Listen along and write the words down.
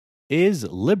Is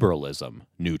liberalism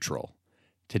neutral?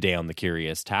 Today on The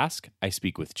Curious Task, I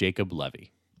speak with Jacob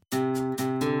Levy.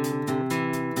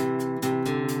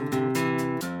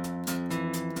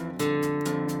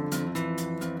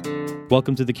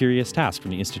 Welcome to The Curious Task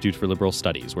from the Institute for Liberal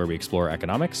Studies, where we explore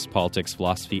economics, politics,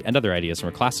 philosophy, and other ideas from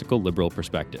a classical liberal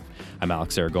perspective. I'm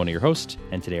Alex Aragona, your host,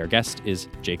 and today our guest is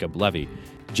Jacob Levy.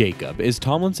 Jacob is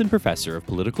Tomlinson Professor of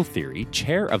Political Theory,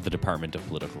 Chair of the Department of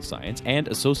Political Science, and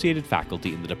Associated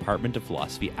Faculty in the Department of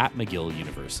Philosophy at McGill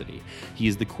University. He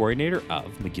is the coordinator of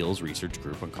McGill's Research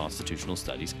Group on Constitutional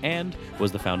Studies and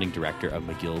was the founding director of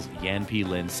McGill's Yan P.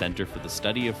 Lin Center for the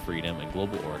Study of Freedom and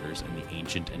Global Orders in the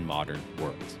Ancient and Modern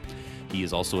Worlds. He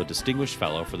is also a distinguished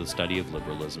fellow for the study of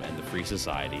liberalism and the free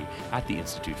society at the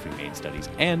Institute for Humane Studies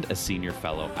and a senior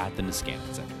fellow at the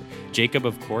Niskanen Center. Jacob,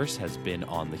 of course, has been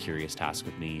on The Curious Task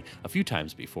with me a few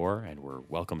times before, and we're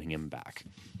welcoming him back.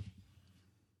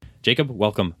 Jacob,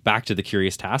 welcome back to The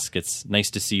Curious Task. It's nice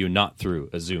to see you not through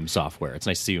a Zoom software. It's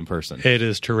nice to see you in person. It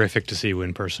is terrific to see you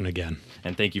in person again.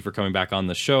 And thank you for coming back on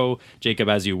the show. Jacob,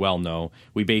 as you well know,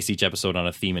 we base each episode on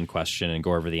a theme and question and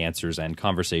go over the answers, and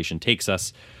conversation takes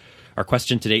us. Our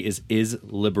question today is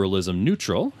liberalism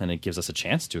neutral? And it gives us a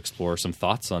chance to explore some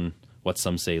thoughts on what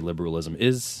some say liberalism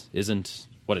is, isn't,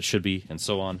 what it should be, and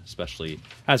so on, especially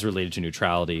as related to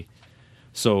neutrality.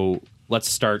 So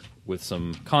let's start with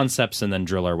some concepts and then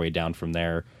drill our way down from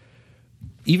there.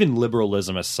 Even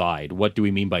liberalism aside, what do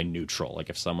we mean by neutral? Like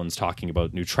if someone's talking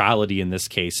about neutrality in this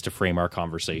case to frame our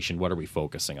conversation, what are we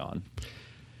focusing on?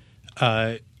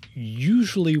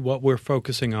 Usually what we're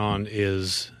focusing on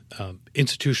is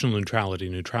institutional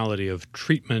neutrality of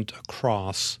treatment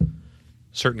across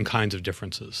certain kinds of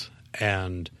differences.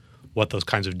 And what those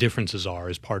kinds of differences are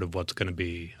is part of what's going to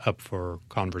be up for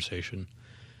conversation.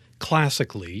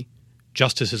 Classically,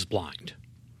 justice is blind.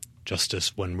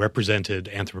 Justice, when represented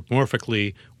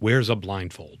anthropomorphically, wears a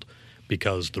blindfold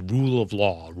because the rule of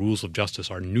law, rules of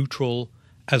justice, are neutral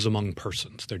as among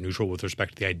persons. They're neutral with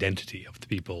respect to the identity of the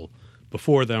people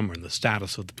before them or in the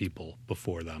status of the people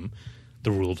before them.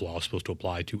 The rule of law is supposed to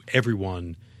apply to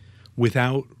everyone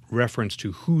without reference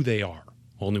to who they are,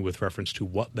 only with reference to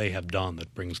what they have done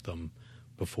that brings them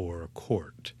before a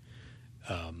court.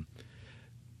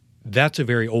 That's a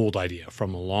very old idea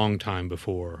from a long time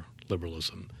before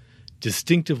liberalism.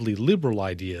 Distinctively liberal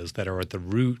ideas that are at the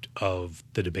root of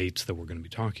the debates that we're going to be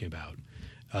talking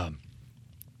about,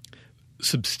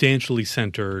 substantially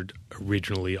centered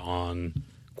originally on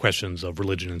questions of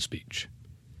religion and speech.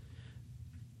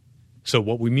 So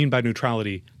what we mean by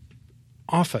neutrality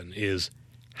often is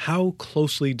how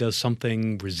closely does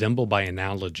something resemble by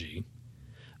analogy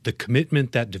the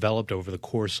commitment that developed over the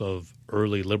course of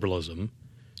early liberalism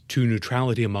to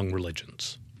neutrality among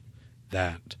religions,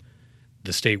 that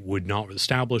the state would not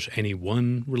establish any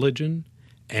one religion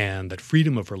and that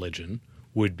freedom of religion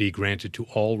would be granted to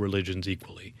all religions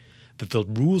equally, that the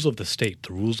rules of the state,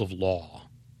 the rules of law,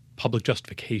 public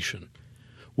justification,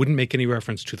 wouldn't make any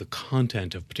reference to the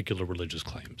content of particular religious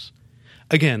claims.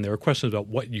 Again, there are questions about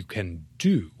what you can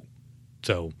do.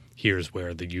 So here's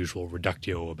where the usual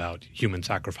reductio about human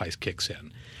sacrifice kicks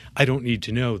in. I don't need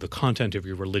to know the content of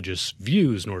your religious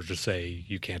views in order to say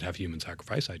you can't have human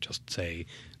sacrifice. I just say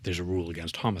there's a rule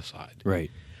against homicide.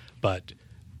 Right. But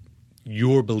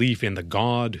your belief in the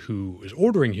God who is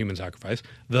ordering human sacrifice,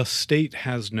 the state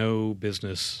has no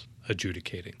business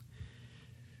adjudicating.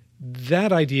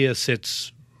 That idea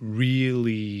sits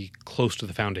really close to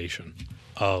the foundation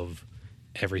of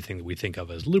everything that we think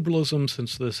of as liberalism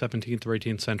since the 17th or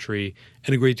 18th century,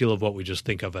 and a great deal of what we just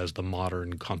think of as the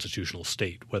modern constitutional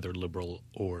state, whether liberal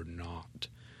or not.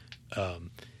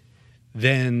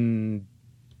 Then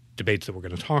debates that we're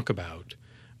going to talk about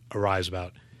arise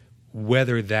about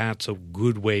whether that's a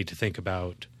good way to think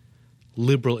about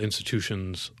liberal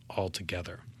institutions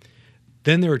altogether.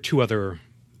 Then there are two other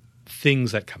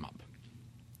things that come up.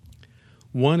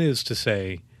 One is to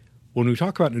say, when we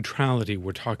talk about neutrality,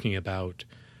 we're talking about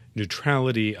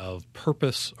neutrality of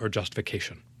purpose or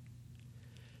justification.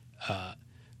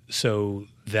 So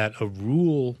that a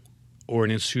rule or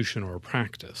an institution or a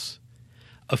practice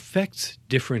affects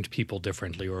different people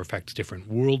differently or affects different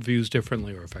worldviews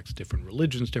differently or affects different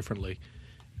religions differently.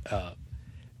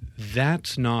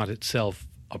 That's not itself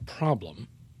a problem,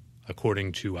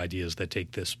 according to ideas that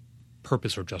take this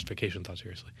purpose or justification thought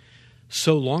seriously,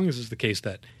 so long as it's the case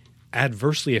that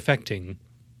adversely affecting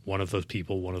one of those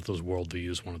people, one of those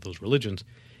worldviews, one of those religions,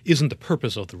 isn't the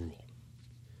purpose of the rule.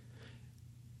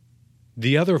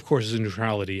 The other, of course, is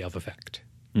neutrality of effect.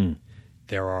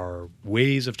 There are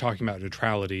ways of talking about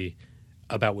neutrality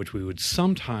about which we would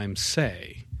sometimes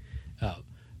say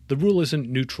the rule isn't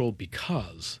neutral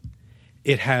because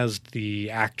it has the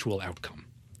actual outcome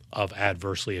of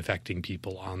adversely affecting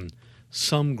people on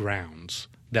some grounds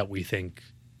that we think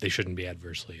they shouldn't be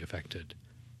adversely affected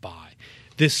by.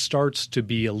 This starts to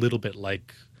be a little bit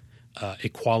like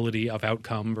equality of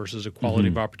outcome versus equality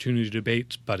of opportunity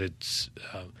debates, but it's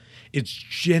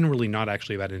generally not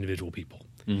actually about individual people.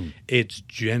 It's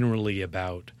generally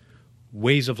about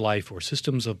ways of life or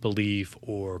systems of belief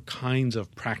or kinds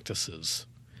of practices,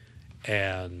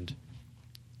 and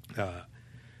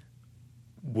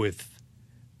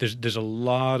there's a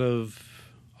lot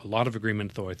of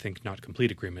agreement, though I think not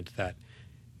complete agreement, that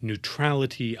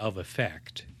neutrality of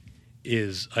effect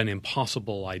is an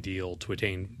impossible ideal to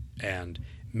attain and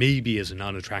maybe is an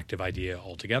unattractive idea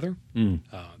altogether,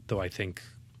 though I think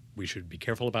we should be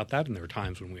careful about that, and there are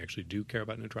times when we actually do care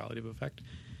about neutrality of effect.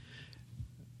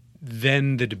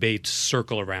 Then the debates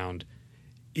circle around,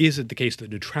 is it the case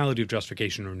that neutrality of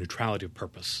justification or neutrality of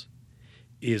purpose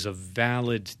is a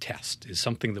valid test, is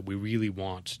something that we really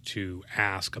want to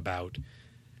ask about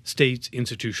states,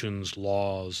 institutions,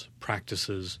 laws,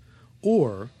 practices,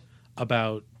 or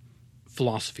about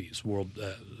philosophies,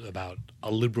 about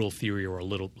a liberal theory or a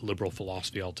liberal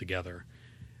philosophy altogether.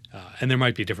 And there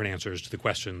might be different answers to the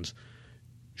questions,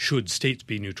 should states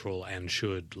be neutral and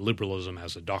should liberalism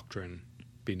as a doctrine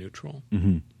be neutral?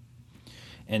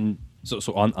 And so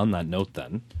on that note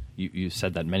then, you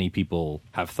said that many people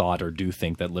have thought or do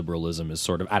think that liberalism is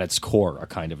sort of at its core a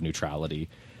kind of neutrality.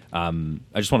 I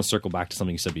just want to circle back to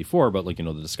something you said before about, like,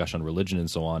 the discussion on religion and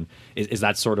so on. Is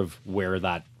that sort of where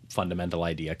that fundamental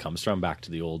idea comes from, back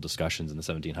to the old discussions in the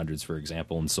 1700s, for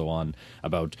example, and so on,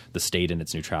 about the state and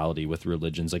its neutrality with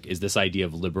religions? Like, is this idea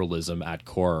of liberalism at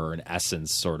core, or in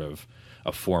essence, sort of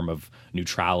a form of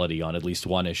neutrality on at least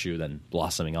one issue, then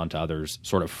blossoming onto others,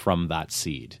 sort of from that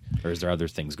seed? Or is there other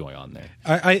things going on there?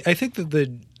 I think that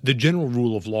the general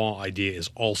rule of law idea is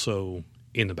also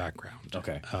in the background.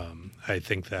 Okay. I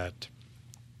think that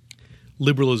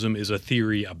liberalism is a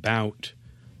theory about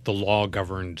the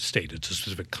law-governed state. It's a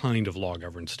specific kind of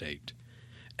law-governed state.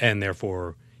 And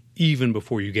therefore, even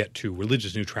before you get to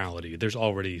religious neutrality, there's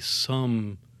already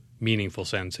some meaningful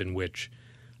sense in which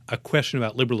a question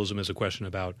about liberalism is a question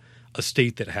about a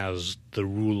state that has the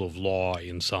rule of law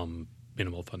in some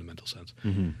minimal fundamental sense.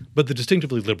 But the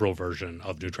distinctively liberal version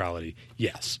of neutrality,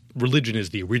 yes, religion is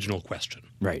the original question.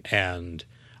 Right. And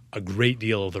a great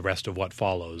deal of the rest of what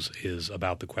follows is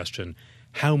about the question,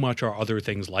 how much are other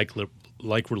things like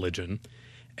religion,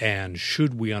 and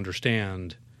should we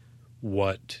understand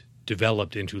what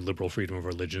developed into liberal freedom of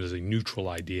religion as a neutral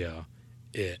idea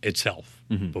itself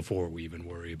before we even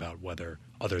worry about whether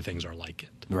other things are like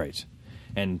it? Right.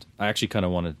 And I actually kind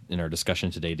of wanted, in our discussion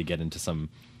today, to get into some,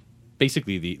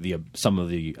 basically some of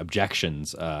the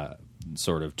objections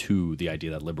sort of to the idea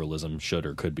that liberalism should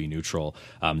or could be neutral.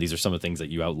 These are some of the things that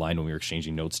you outlined when we were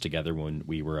exchanging notes together when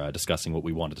we were discussing what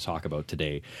we wanted to talk about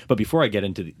today. But before I get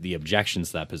into the objections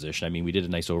to that position, I mean, we did a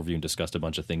nice overview and discussed a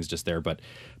bunch of things just there. But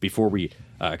before we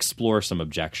explore some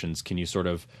objections, can you sort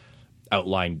of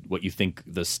outline what you think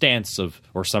the stance of,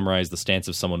 or summarize the stance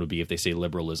of someone would be if they say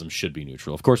liberalism should be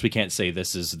neutral? Of course, we can't say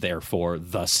this is therefore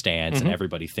the stance and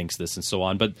everybody thinks this and so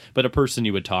on. But a person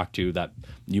you would talk to that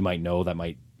you might know that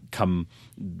might come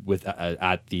with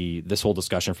at this whole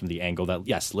discussion from the angle that,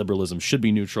 yes, liberalism should be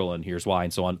neutral and here's why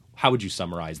and so on. How would you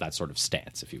summarize that sort of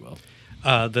stance, if you will?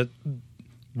 That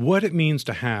what it means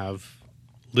to have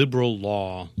liberal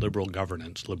law, liberal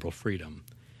governance, liberal freedom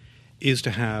is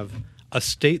to have a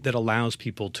state that allows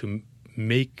people to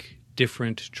make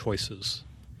different choices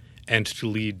and to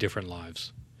lead different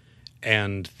lives.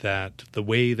 And that the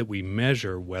way that we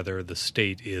measure whether the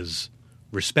state is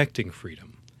respecting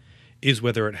freedom is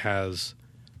whether it has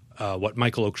what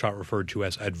Michael Oakeshott referred to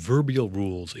as adverbial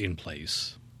rules in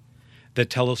place that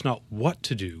tell us not what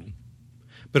to do,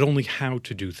 but only how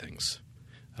to do things.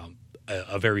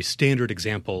 A very standard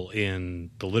example in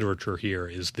the literature here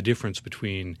is the difference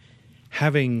between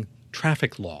having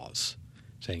traffic laws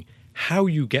saying how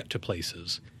you get to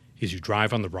places is you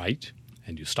drive on the right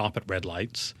and you stop at red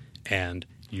lights and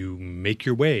you make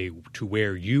your way to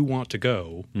where you want to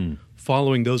go,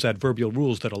 following those adverbial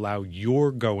rules that allow your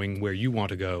going where you want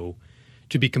to go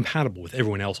to be compatible with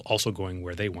everyone else also going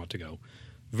where they want to go,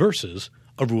 versus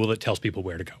a rule that tells people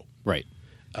where to go. Right.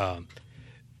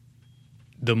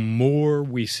 The more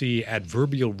we see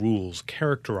adverbial rules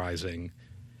characterizing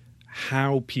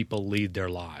how people lead their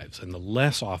lives, and the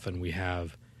less often we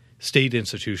have state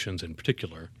institutions in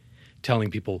particular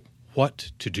telling people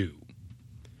what to do,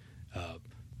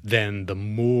 then the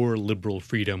more liberal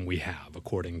freedom we have,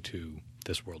 according to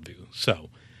this worldview.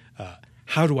 So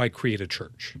how do I create a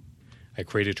church? I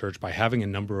create a church by having a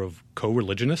number of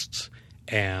co-religionists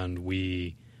and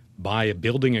we buy a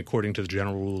building according to the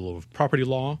general rule of property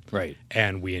law, Right.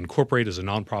 and we incorporate as a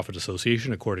nonprofit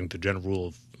association according to the general rule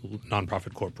of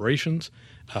nonprofit corporations,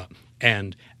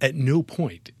 and at no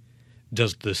point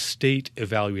does the state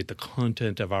evaluate the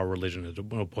content of our religion. At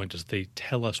no point does they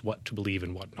tell us what to believe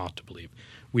and what not to believe.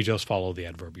 We just follow the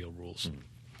adverbial rules.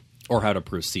 Or how to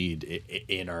proceed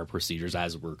in our procedures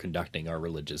as we're conducting our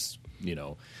religious,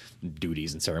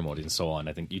 duties and ceremonies and so on.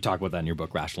 I think you talk about that in your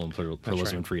book, Rational and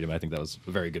Pluralism and Freedom. I think that was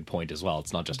a very good point as well.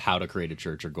 It's not just how to create a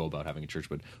church or go about having a church,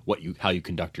 but how you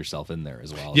conduct yourself in there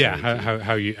as well. Yeah,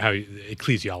 how you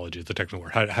ecclesiology is the technical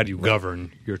word. How do you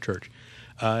govern your church?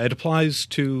 It applies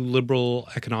to liberal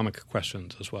economic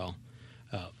questions as well.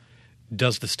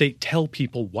 Does the state tell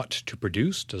people what to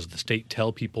produce? Does the state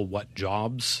tell people what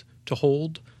jobs to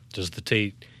hold? Does the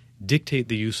state dictate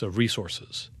the use of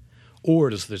resources? Or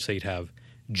does the state have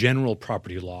general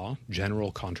property law,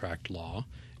 general contract law,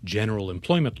 general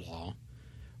employment law,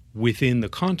 within the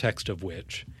context of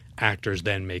which actors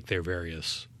then make their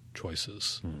various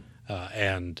choices?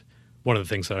 And one of the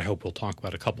things that I hope we'll talk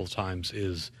about a couple of times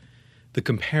is the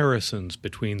comparisons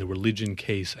between the religion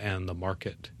case and the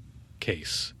market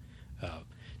case.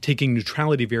 Taking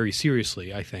neutrality very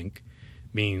seriously, I think,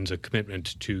 means a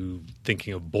commitment to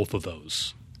thinking of both of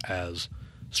those as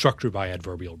structured by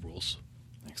adverbial rules.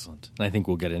 Excellent. And I think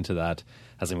we'll get into that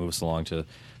as I move us along to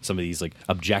some of these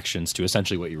objections to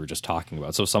essentially what you were just talking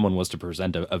about. So if someone was to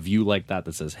present a view like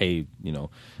that says, hey,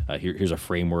 here's a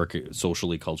framework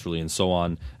socially, culturally, and so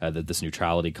on, that this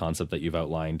neutrality concept that you've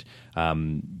outlined,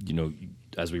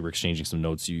 as we were exchanging some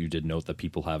notes, you did note that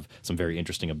people have some very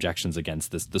interesting objections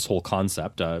against this whole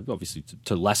concept, obviously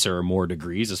to lesser or more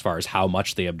degrees as far as how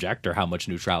much they object or how much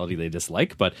neutrality they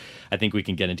dislike. But I think we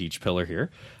can get into each pillar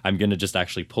here. I'm going to just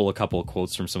actually pull a couple of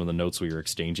quotes from some of the notes we were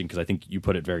exchanging, because I think you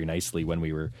put it very nicely when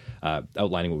we were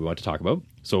outlining what we want to talk about.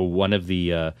 So one of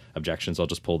the objections, I'll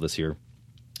just pull this here.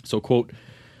 So, quote,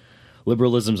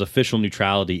 liberalism's official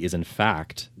neutrality is in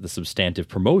fact the substantive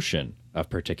promotion of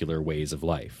particular ways of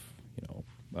life.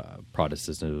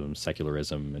 Protestantism,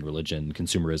 secularism and religion,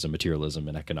 consumerism, materialism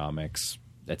and economics,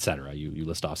 etc. You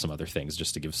list off some other things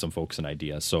just to give some folks an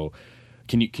idea. So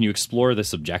can you explore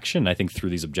this objection? I think through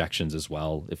these objections as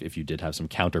well, if you did have some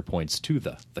counterpoints to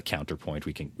the counterpoint,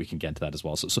 we can get into that as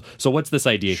well. So what's this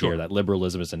idea here that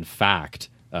liberalism is in fact,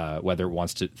 whether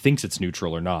it thinks it's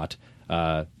neutral or not,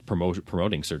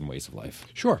 promoting certain ways of life?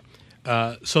 Sure.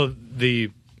 So the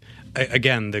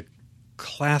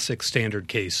classic standard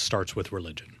case starts with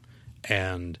religion,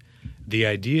 and the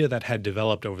idea that had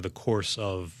developed over the course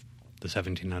of the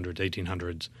 1700s,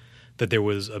 1800s, that there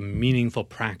was a meaningful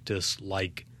practice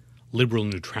like liberal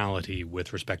neutrality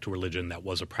with respect to religion that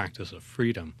was a practice of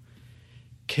freedom,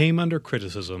 came under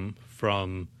criticism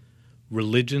from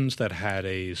religions that had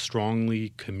a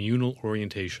strongly communal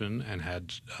orientation and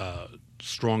had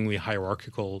strongly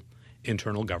hierarchical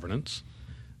internal governance.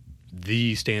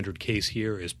 The standard case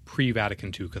here is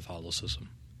pre-Vatican II Catholicism.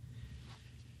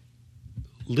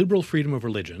 Liberal freedom of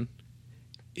religion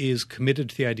is committed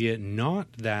to the idea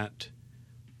not that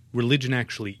religion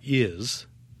actually is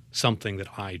something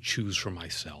that I choose for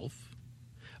myself,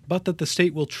 but that the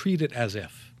state will treat it as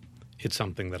if it's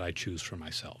something that I choose for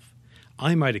myself.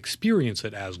 I might experience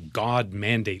it as God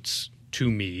mandates to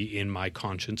me in my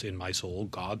conscience, in my soul.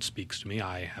 God speaks to me.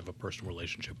 I have a personal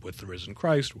relationship with the risen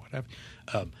Christ, whatever.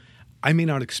 I may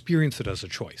not experience it as a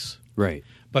choice. Right.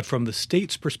 But from the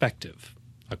state's perspective,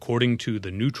 according to the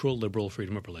neutral liberal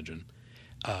freedom of religion,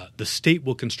 the state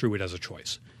will construe it as a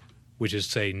choice, which is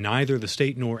to say neither the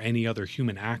state nor any other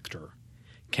human actor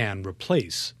can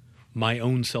replace my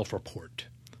own self-report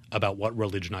about what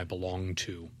religion I belong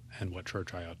to and what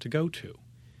church I ought to go to.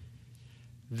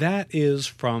 That is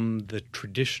from the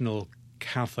traditional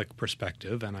Catholic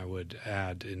perspective, and I would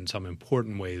add in some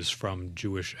important ways from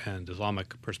Jewish and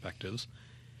Islamic perspectives.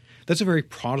 That's a very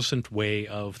Protestant way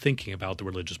of thinking about the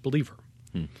religious believer.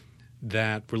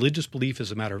 That religious belief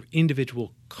is a matter of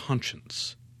individual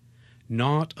conscience,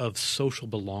 not of social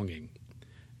belonging,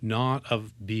 not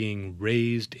of being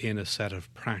raised in a set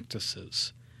of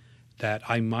practices, that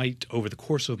I might, over the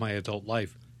course of my adult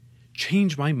life,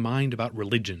 change my mind about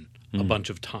religion a bunch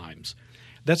of times.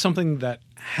 That's something that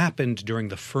happened during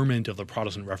the ferment of the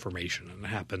Protestant Reformation, and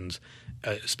happens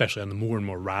especially on the more and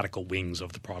more radical wings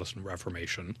of the Protestant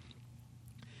Reformation.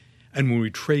 And when we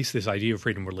trace this idea of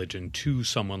freedom of religion to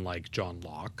someone like John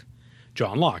Locke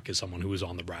is someone who was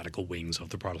on the radical wings of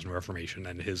the Protestant Reformation,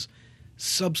 and his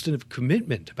substantive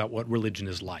commitment about what religion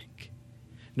is like,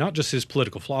 not just his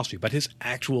political philosophy, but his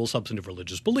actual substantive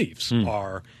religious beliefs,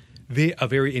 are a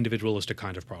very individualistic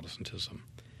kind of Protestantism.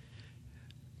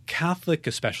 Catholic,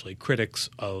 especially critics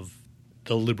of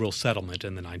the liberal settlement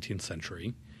in the 19th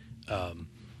century,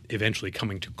 eventually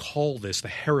coming to call this the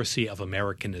heresy of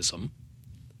Americanism,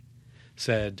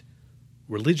 said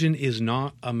religion is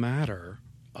not a matter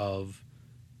of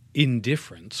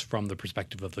indifference from the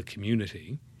perspective of the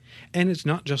community, and it's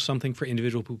not just something for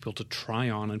individual people to try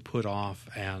on and put off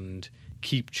and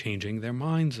keep changing their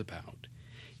minds about.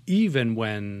 Even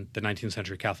when the 19th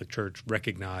century Catholic Church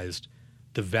recognized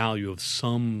the value of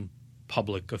some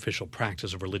public official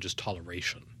practice of religious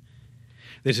toleration,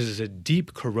 this is a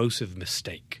deep corrosive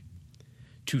mistake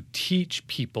to teach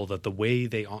people that the way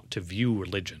they ought to view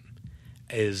religion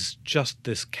is just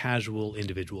this casual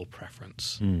individual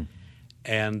preference,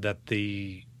 and that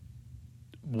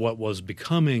what was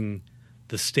becoming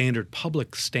the standard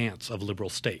public stance of liberal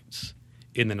states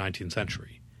in the 19th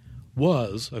century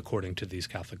was, according to these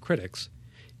Catholic critics,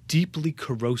 deeply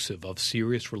corrosive of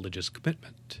serious religious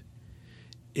commitment.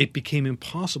 It became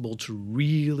impossible to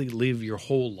really live your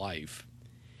whole life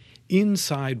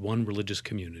inside one religious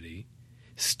community,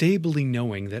 stably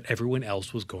knowing that everyone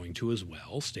else was going to as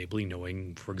well, stably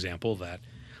knowing, for example, that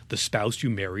the spouse you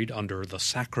married under the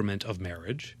sacrament of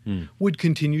marriage would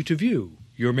continue to view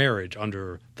your marriage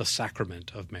under the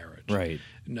sacrament of marriage. Right.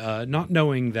 Not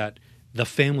knowing that the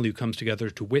family who comes together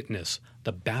to witness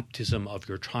the baptism of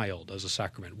your child as a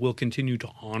sacrament will continue to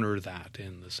honor that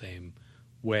in the same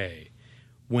way.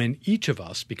 When each of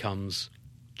us becomes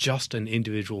just an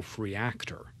individual free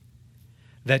actor,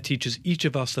 that teaches each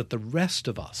of us that the rest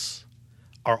of us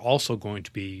are also going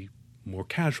to be more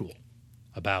casual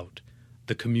about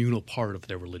the communal part of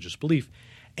their religious belief.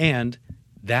 And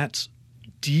that's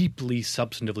deeply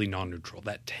substantively non-neutral.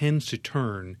 That tends to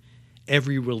turn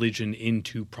every religion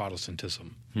into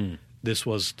Protestantism. This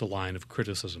was the line of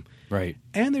criticism. Right.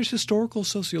 And there's historical,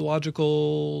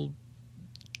 sociological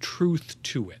truth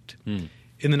to it.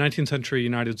 In the 19th century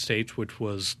United States, which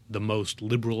was the most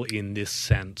liberal in this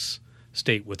sense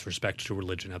state with respect to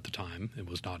religion at the time, it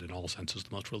was not in all senses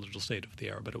the most religious state of the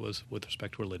era, but it was with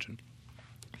respect to religion.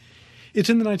 It's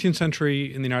in the 19th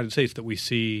century in the United States that we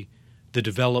see the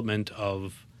development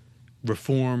of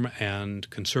Reform and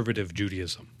conservative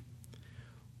Judaism,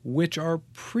 which are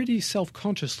pretty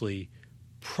self-consciously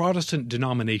Protestant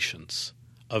denominations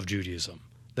of Judaism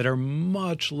that are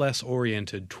much less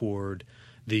oriented toward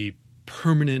the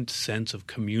permanent sense of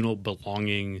communal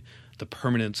belonging, the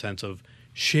permanent sense of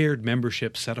shared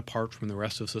membership set apart from the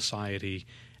rest of society.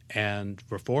 And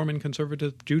Reform and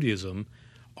conservative Judaism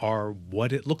are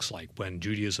what it looks like when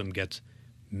Judaism gets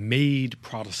made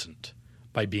Protestant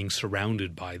by being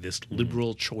surrounded by this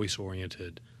liberal,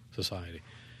 choice-oriented society.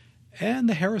 And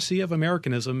the heresy of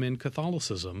Americanism in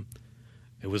Catholicism.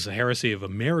 It was a heresy of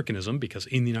Americanism because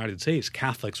in the United States,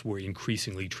 Catholics were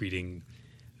increasingly treating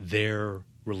their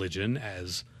religion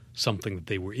as something that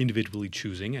they were individually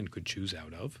choosing and could choose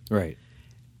out of. Right.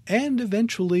 And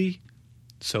eventually,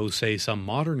 so say some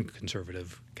modern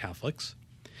conservative Catholics,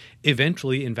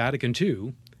 eventually in Vatican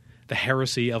II, the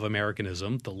heresy of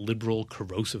Americanism, the liberal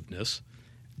corrosiveness,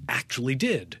 actually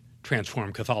did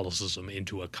transform Catholicism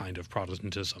into a kind of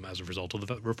Protestantism as a result of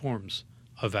the reforms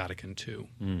of Vatican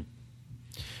II.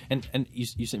 And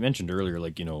you mentioned earlier,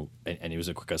 like, you know, and it was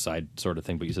a quick aside sort of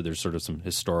thing, but you said there's sort of some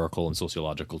historical and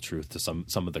sociological truth to some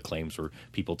of the claims where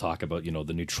people talk about, you know,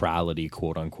 the neutrality,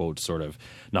 quote unquote, sort of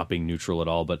not being neutral at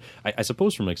all. But I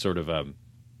suppose from like sort of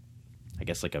I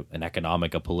guess like an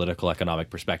economic, a political economic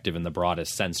perspective in the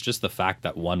broadest sense, just the fact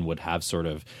that one would have sort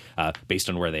of, based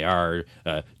on where they are,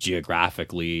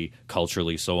 geographically,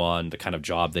 culturally, so on, the kind of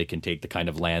job they can take, the kind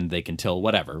of land they can till,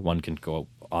 whatever, one can go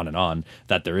on,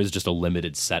 that there is just a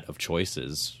limited set of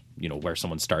choices, you know, where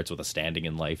someone starts with a standing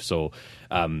in life. So,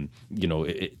 you know,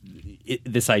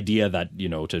 this idea that, you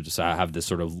know, to just have this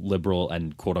sort of liberal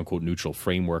and quote unquote neutral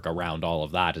framework around all of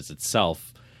that is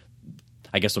itself,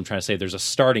 I guess what I'm trying to say, there's a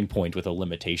starting point with a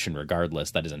limitation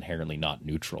regardless that is inherently not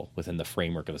neutral within the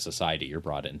framework of the society you're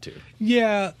brought into.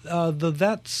 Yeah,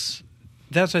 that's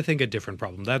I think a different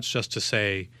problem. That's just to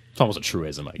say it's almost a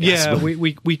truism, I guess. Yeah,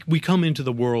 we come into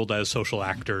the world as social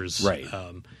actors. Right.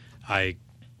 I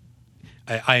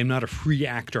am not a free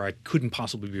actor. I couldn't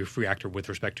possibly be a free actor with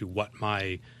respect to what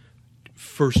my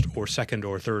first or second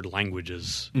or third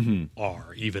languages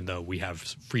are, even though we have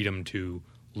freedom to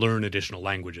learn additional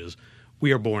languages.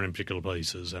 We are born in particular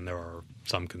places, and there are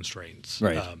some constraints.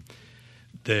 Right.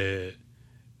 The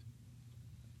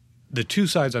two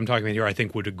sides I'm talking about here, I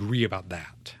think, would agree about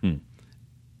that.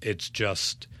 It's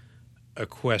just a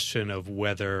question of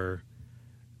whether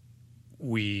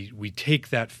we take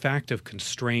that fact of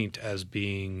constraint as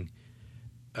being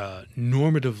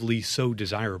normatively so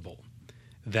desirable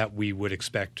that we would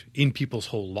expect in people's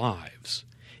whole lives,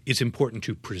 it's important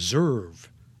to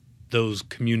preserve those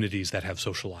communities that have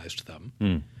socialized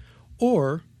them.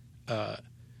 Or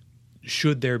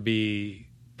should there be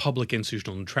public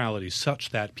institutional neutrality such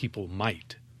that people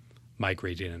might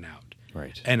migrate in and out?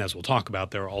 Right. And as we'll talk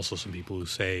about, there are also some people who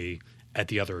say at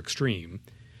the other extreme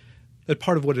that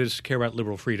part of what it is to care about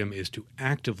liberal freedom is to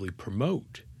actively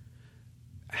promote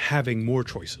having more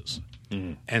choices.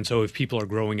 And so if people are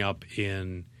growing up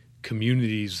in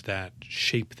communities that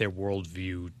shape their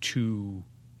worldview too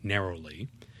narrowly,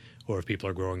 or if people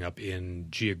are growing up in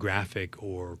geographic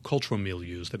or cultural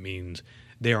milieus that means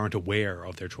they aren't aware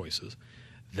of their choices,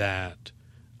 that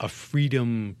a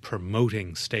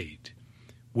freedom-promoting state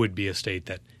would be a state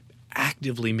that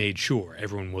actively made sure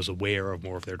everyone was aware of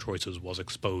more of their choices, was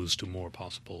exposed to more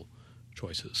possible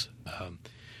choices. And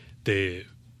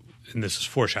this is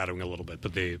foreshadowing a little bit,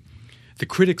 but the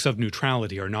critics of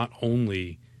neutrality are not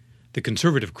only the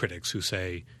conservative critics who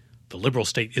say the liberal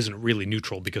state isn't really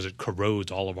neutral because it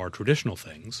corrodes all of our traditional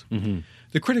things.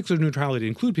 The critics of neutrality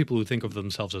include people who think of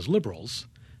themselves as liberals,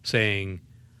 saying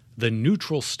the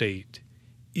neutral state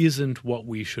isn't what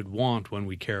we should want when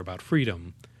we care about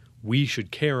freedom. We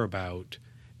should care about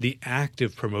the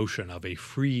active promotion of a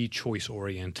free,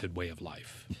 choice-oriented way of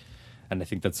life. And I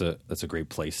think that's a great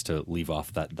place to leave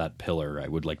off that pillar. I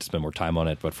would like to spend more time on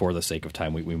it, but for the sake of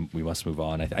time, we must move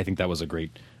on. I think that was a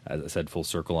great, as I said, full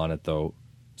circle on it, though.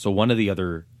 So one of the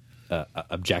other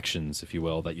objections, if you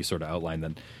will, that you sort of outlined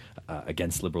then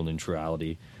against liberal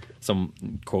neutrality,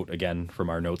 some quote again from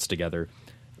our notes together,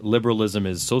 liberalism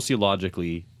is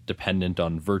sociologically dependent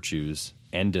on virtues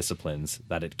and disciplines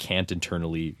that it can't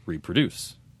internally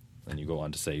reproduce. And you go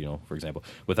on to say, for example,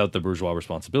 without the bourgeois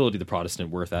responsibility, the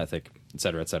Protestant worth ethic, et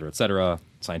cetera,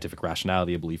 scientific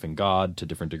rationality, a belief in God to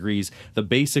different degrees, the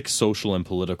basic social and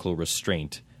political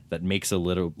restraint that makes a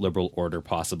liberal order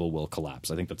possible will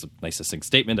collapse. I think that's a nice succinct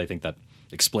statement. I think that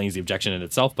explains the objection in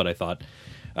itself, but I thought,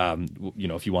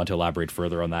 if you want to elaborate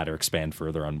further on that or expand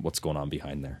further on what's going on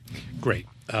behind there. Great.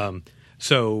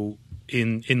 So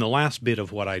in the last bit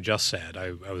of what I just said,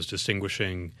 I was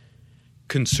distinguishing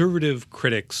conservative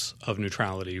critics of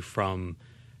neutrality from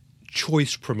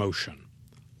choice promotion,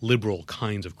 liberal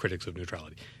kinds of critics of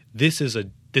neutrality. This is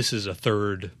a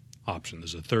third option.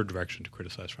 There's a third direction to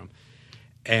criticize from.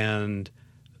 And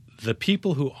the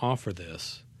people who offer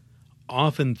this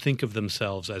often think of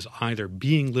themselves as either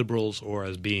being liberals or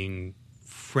as being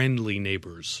friendly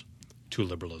neighbors to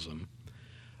liberalism.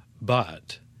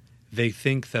 But they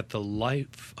think that the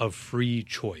life of free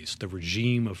choice, the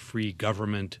regime of free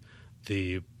government,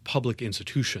 the public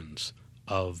institutions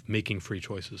of making free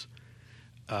choices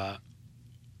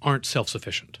aren't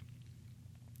self-sufficient.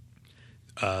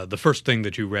 The first thing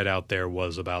that you read out there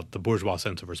was about the bourgeois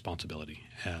sense of responsibility,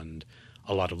 and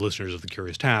a lot of listeners of The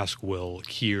Curious Task will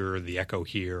hear the echo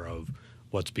here of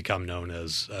what's become known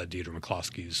as Deirdre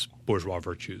McCloskey's bourgeois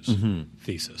virtues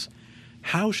thesis.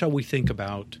 How shall we think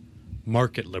about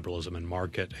market liberalism and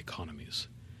market economies?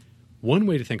 One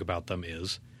way to think about them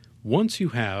is once you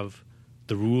have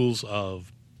the rules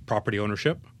of property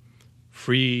ownership,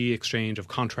 free exchange of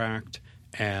contract,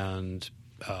 and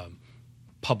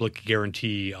public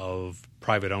guarantee of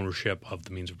private ownership of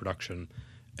the means of production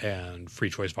and free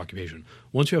choice of occupation.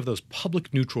 Once you have those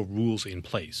public neutral rules in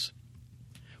place,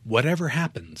 whatever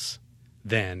happens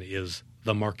then is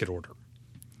the market order.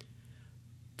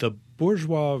 The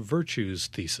bourgeois virtues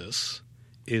thesis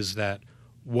is that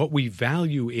what we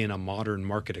value in a modern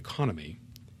market economy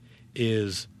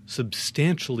is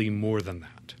substantially more than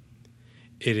that.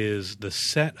 It is the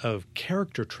set of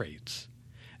character traits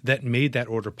that made that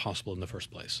order possible in the first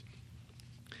place.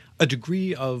 A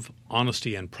degree of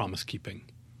honesty and promise-keeping,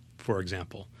 for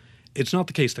example. It's not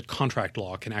the case that contract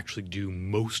law can actually do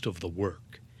most of the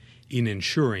work in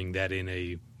ensuring that in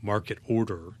a market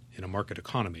order, in a market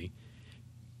economy,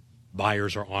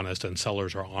 buyers are honest and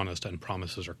sellers are honest and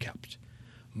promises are kept.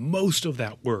 Most of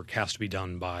that work has to be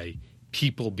done by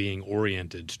people being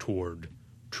oriented toward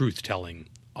truth-telling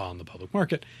on the public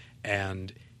market.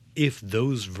 And if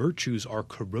those virtues are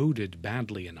corroded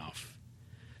badly enough,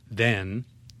 then,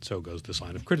 so goes this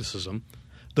line of criticism,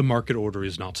 the market order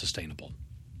is not sustainable.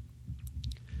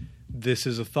 This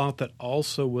is a thought that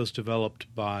also was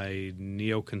developed by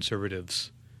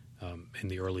neoconservatives in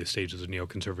the earliest stages of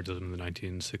neoconservatism in the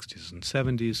 1960s and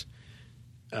 70s,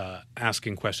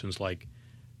 asking questions like,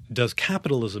 does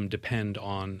capitalism depend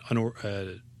on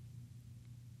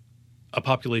a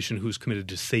population who's committed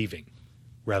to saving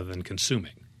rather than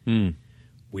consuming?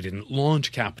 We didn't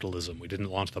launch capitalism. We didn't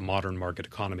launch the modern market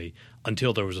economy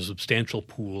until there was a substantial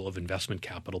pool of investment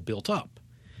capital built up.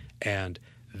 And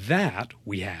That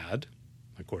we had,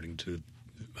 according to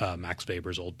Max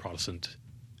Weber's old Protestant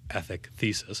ethic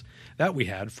thesis, that we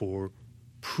had for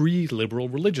pre-liberal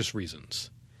religious reasons.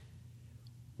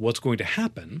 What's going to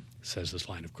happen, says this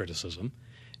line of criticism,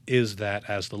 is that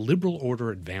as the liberal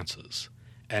order advances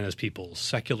and as people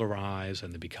secularize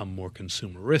and they become more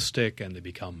consumeristic and they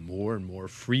become more and more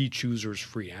free choosers,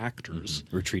 free actors.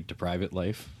 Mm-hmm. Retreat to private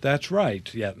life. That's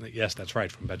right. Yes, that's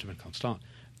right, from Benjamin Constant.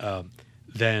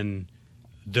 Then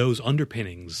those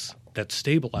underpinnings that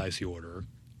stabilize the order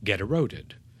get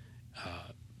eroded.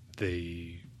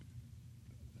 The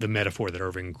metaphor that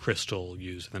Irving Kristol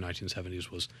used in the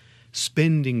 1970s was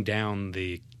spending down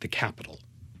the capital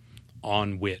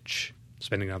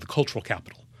spending down the cultural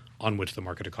capital on which the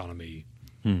market economy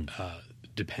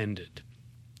depended.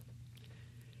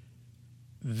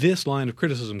 This line of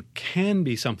criticism can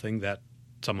be something that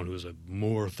someone who's a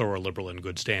more thorough liberal in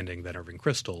good standing than Irving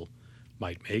Kristol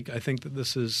might make. I think that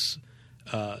this is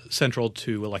central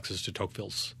to Alexis de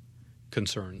Tocqueville's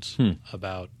concerns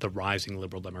about the rising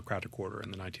liberal democratic order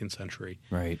in the 19th century.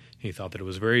 Right. He thought that it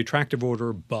was a very attractive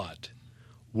order, but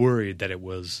worried that it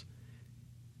was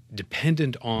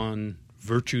dependent on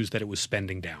virtues that it was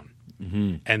spending down,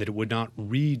 and that it would not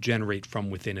regenerate from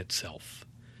within itself.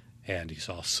 And he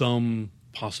saw some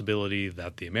possibility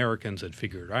that the Americans had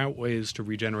figured out ways to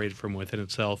regenerate from within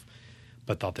itself,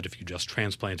 but thought that if you just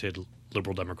transplanted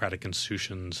liberal democratic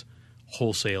institutions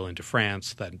wholesale into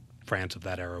France, that France of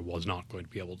that era was not going to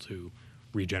be able to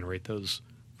regenerate those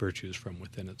virtues from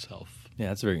within itself. Yeah,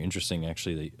 that's very interesting,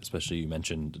 actually, especially you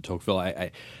mentioned Tocqueville.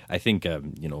 I think,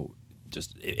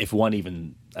 just if one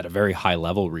even at a very high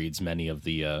level reads many of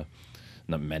the,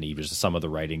 not many, but just some of the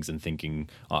writings and thinking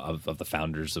of the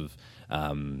founders of,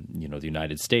 the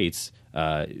United States,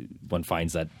 one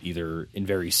finds that either in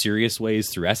very serious ways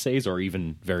through essays or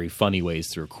even very funny ways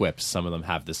through quips, some of them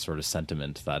have this sort of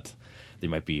sentiment that they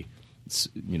might be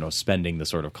spending the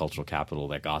sort of cultural capital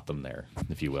that got them there,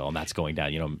 if you will, and that's going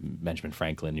down. Benjamin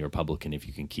Franklin, you're Republican if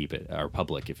you can keep it, or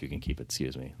Republic if you can keep it.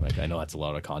 Excuse me. Like, I know that's a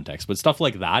lot of context, but stuff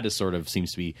like that is sort of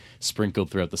seems to be sprinkled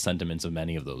throughout the sentiments of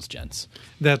many of those gents.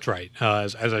 That's right.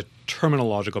 As a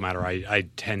terminological matter, I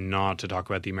tend not to talk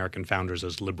about the American founders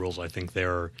as liberals. I think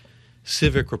they're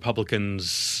civic Republicans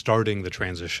starting the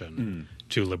transition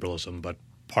to liberalism, but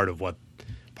part of what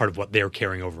they're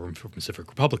carrying over from civic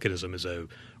republicanism is a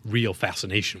real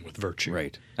fascination with virtue.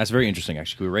 Right. That's very interesting,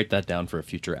 actually. Can we write that down for a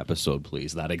future episode,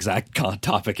 please? That exact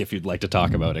topic, if you'd like to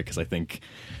talk about it, because I think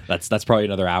that's probably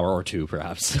another hour or two,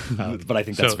 perhaps. But I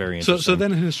think that's very interesting. So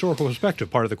then in historical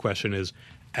perspective, part of the question is,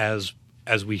 as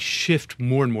we shift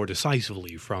more and more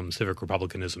decisively from civic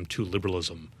republicanism to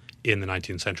liberalism in the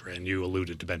 19th century, and you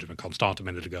alluded to Benjamin Constant a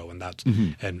minute ago, and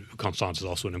and Constant is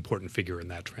also an important figure in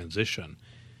that transition.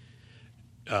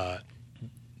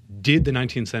 Did the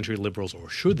 19th century liberals, or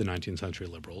should the 19th century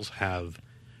liberals, have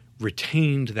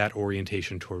retained that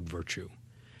orientation toward virtue?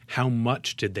 How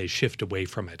much did they shift away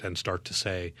from it and start to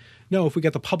say, no, if we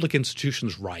get the public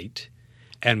institutions right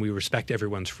and we respect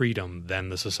everyone's freedom, then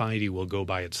the society will go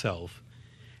by itself?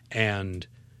 And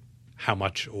how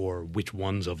much or which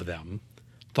ones of them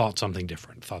thought something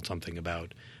different, thought something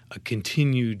about a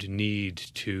continued need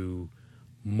to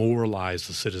moralize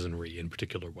the citizenry in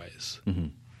particular ways? Mm-hmm.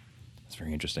 That's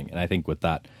very interesting. And I think with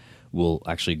that, we'll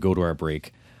actually go to our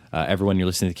break. Everyone, you're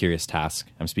listening to The Curious Task.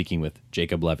 I'm speaking with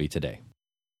Jacob Levy today.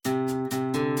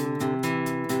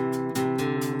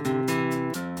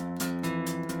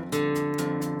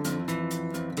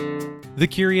 The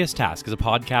Curious Task is a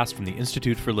podcast from the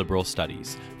Institute for Liberal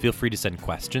Studies. Feel free to send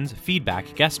questions,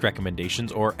 feedback, guest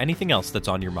recommendations, or anything else that's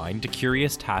on your mind to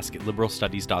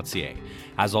curioustask@liberalstudies.ca.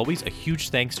 As always, a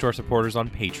huge thanks to our supporters on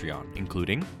Patreon,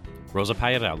 including Rosa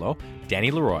Pagliarello,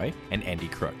 Danny Leroy, and Andy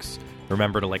Crooks.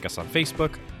 Remember to like us on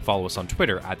Facebook, follow us on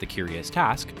Twitter at The Curious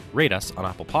Task, rate us on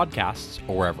Apple Podcasts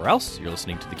or wherever else you're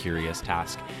listening to The Curious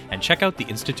Task, and check out the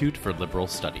Institute for Liberal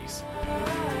Studies.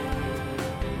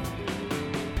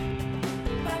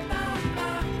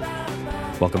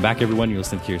 Welcome back, everyone. You're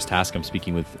listening to Curious Task. I'm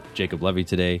speaking with Jacob Levy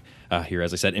today, here,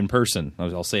 as I said, in person.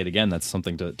 I'll say it again. That's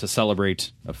something to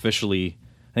celebrate officially.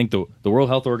 I think the World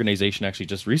Health Organization actually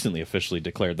just recently officially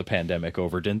declared the pandemic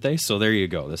over, didn't they? So there you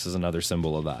go. This is another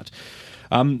symbol of that.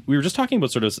 We were just talking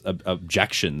about sort of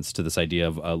objections to this idea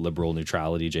of liberal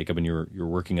neutrality, Jacob, and you're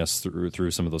working us through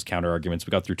some of those counter arguments.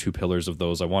 We got through two pillars of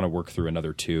those. I want to work through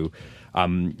another two.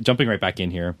 Jumping right back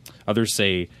in here, others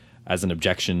say as an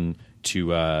objection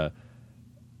to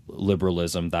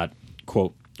liberalism that,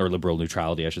 quote, or liberal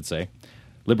neutrality, I should say,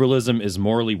 Liberalism is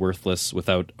morally worthless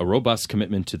without a robust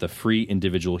commitment to the free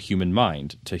individual human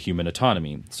mind, to human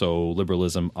autonomy. So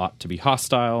liberalism ought to be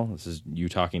hostile. This is you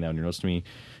talking now in your notes to me.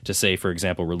 To say, for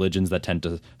example, religions that tend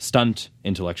to stunt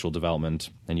intellectual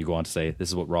development. And you go on to say, this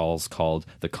is what Rawls called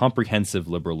the comprehensive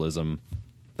liberalism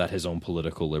that his own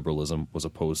political liberalism was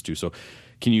opposed to. So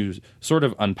can you sort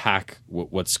of unpack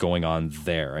what's going on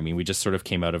there? I mean, we just sort of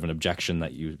came out of an objection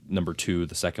that you, number 2,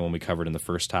 the second one we covered in the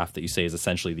first half, that you say is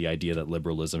essentially the idea that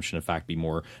liberalism should in fact be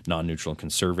more non-neutral and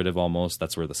conservative almost.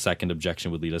 That's where the second objection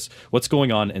would lead us. What's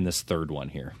going on in this third one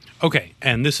here? Okay,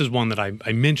 and this is one that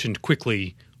I mentioned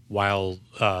quickly while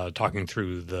talking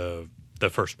through the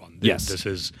first one. Yes. This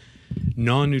is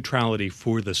non-neutrality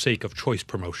for the sake of choice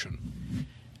promotion.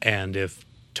 And if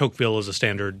Tocqueville is a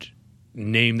standard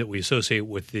name that we associate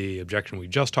with the objection we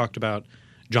just talked about,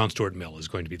 John Stuart Mill is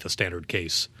going to be the standard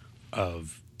case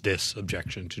of this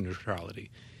objection to neutrality.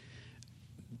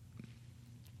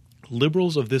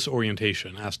 Liberals of this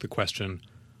orientation ask the question,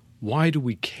 why do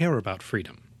we care about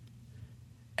freedom?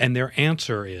 And their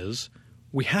answer is,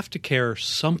 we have to care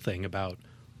something about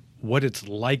what it's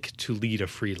like to lead a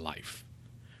free life.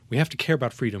 We have to care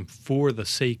about freedom for the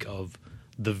sake of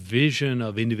the vision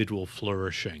of individual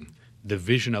flourishing, the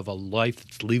vision of a life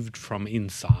that's lived from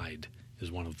inside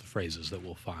is one of the phrases that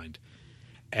we'll find.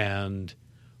 And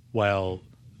while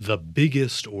the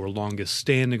biggest or longest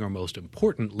standing or most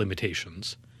important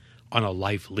limitations on a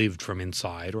life lived from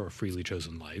inside or a freely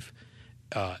chosen life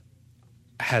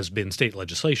has been state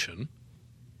legislation,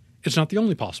 it's not the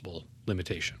only possible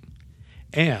limitation.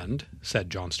 And, said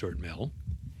John Stuart Mill,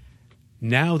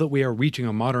 now that we are reaching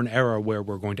a modern era where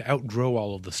we're going to outgrow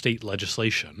all of the state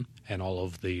legislation and all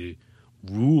of the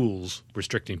rules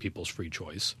restricting people's free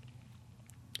choice,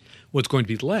 what's going to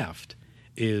be left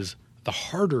is the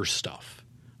harder stuff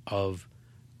of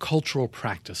cultural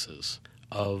practices,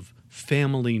 of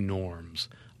family norms,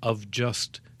 of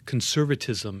just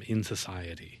conservatism in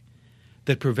society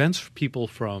that prevents people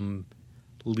from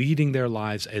leading their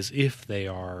lives as if they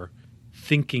are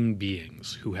thinking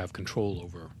beings who have control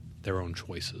over their own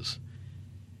choices.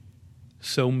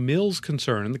 So Mill's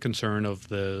concern, and the concern of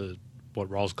what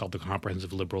Rawls called the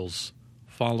comprehensive liberals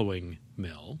following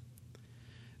Mill,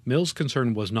 Mill's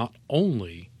concern was not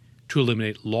only to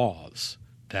eliminate laws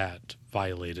that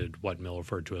violated what Mill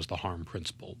referred to as the harm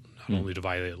principle, not only to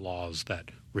violate laws that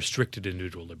restricted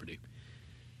individual liberty,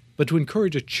 but to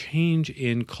encourage a change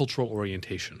in cultural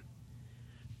orientation,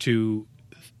 to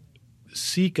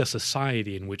seek a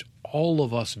society in which all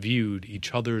of us viewed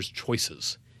each other's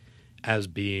choices as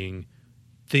being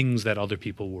things that other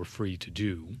people were free to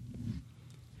do,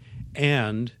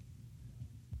 and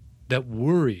that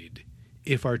worried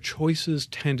if our choices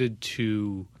tended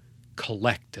to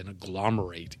collect and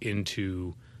agglomerate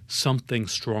into something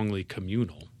strongly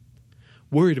communal,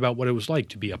 worried about what it was like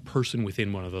to be a person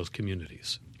within one of those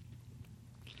communities,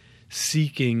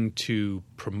 seeking to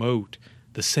promote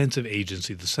the sense of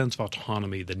agency, the sense of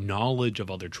autonomy, the knowledge of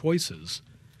other choices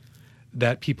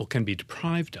that people can be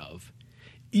deprived of,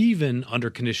 even under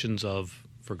conditions of,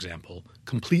 for example,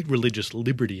 complete religious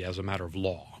liberty as a matter of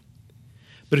law.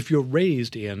 But if you're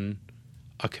raised in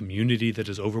a community that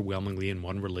is overwhelmingly in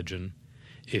one religion,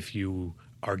 if you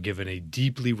are given a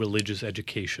deeply religious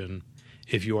education,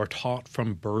 if you are taught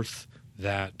from birth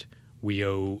that we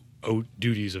owe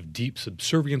duties of deep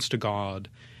subservience to God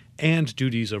and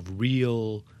duties of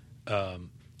real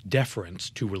deference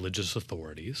to religious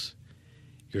authorities,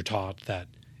 you're taught that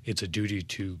it's a duty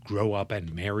to grow up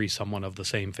and marry someone of the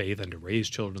same faith and to raise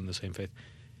children in the same faith.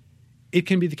 It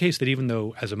can be the case that even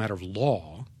though, as a matter of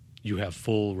law, you have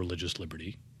full religious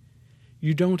liberty,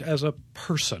 you don't as a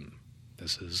person,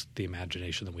 this is the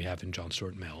imagination that we have in John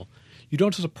Stuart Mill, you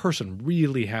don't as a person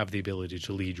really have the ability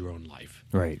to lead your own life.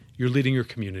 Right. You're leading your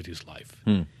community's life.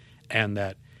 And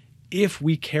that if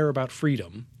we care about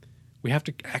freedom, we have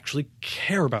to actually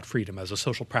care about freedom as a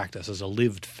social practice, as a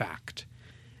lived fact.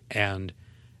 And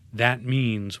that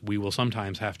means we will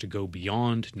sometimes have to go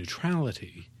beyond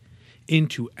neutrality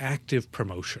into active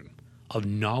promotion of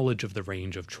knowledge of the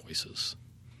range of choices,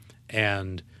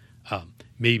 and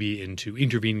maybe into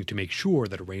intervening to make sure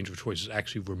that a range of choices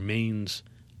actually remains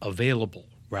available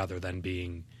rather than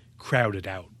being crowded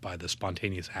out by the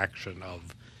spontaneous action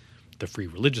of the free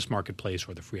religious marketplace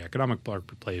or the free economic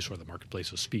marketplace or the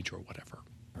marketplace of speech or whatever.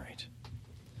 Right.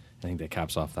 I think that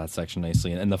caps off that section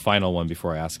nicely. And the final one,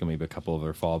 before I ask him maybe a couple of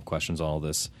other follow-up questions on all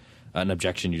this, an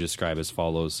objection you describe as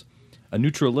follows. A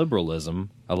neutral liberalism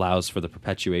allows for the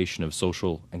perpetuation of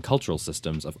social and cultural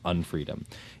systems of unfreedom.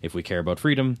 If we care about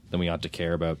freedom, then we ought to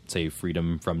care about, say,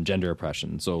 freedom from gender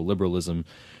oppression. So liberalism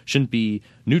shouldn't be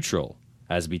neutral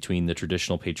as between the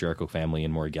traditional patriarchal family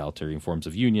and more egalitarian forms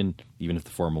of union, even if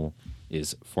the formal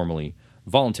is formally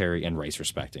voluntary and rights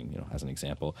respecting, as an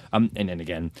example. And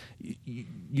again,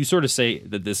 you sort of say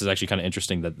that this is actually kind of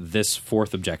interesting, that this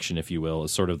fourth objection, if you will,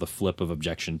 is sort of the flip of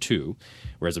objection 2,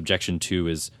 whereas objection 2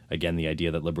 is, again, the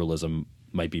idea that liberalism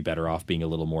might be better off being a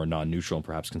little more non-neutral and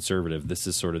perhaps conservative. This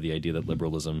is sort of the idea that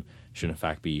liberalism should in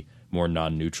fact be more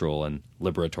non-neutral and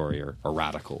liberatory or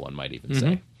radical, one might even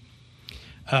say.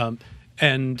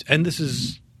 And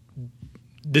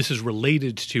this is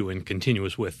related to and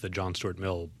continuous with the John Stuart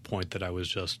Mill point that I was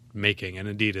just making. And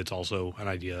indeed, it's also an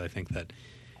idea I think that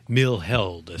Mill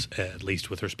held, at least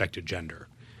with respect to gender.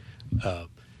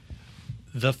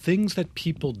 The things that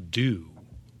people do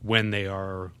when they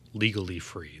are legally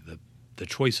free, the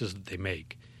choices that they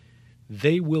make,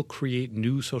 they will create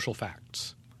new social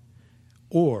facts,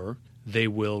 or they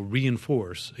will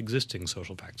reinforce existing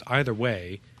social facts. Either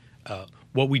way,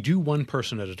 what we do one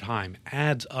person at a time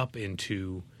adds up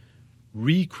into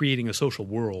recreating a social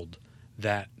world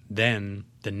that then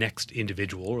the next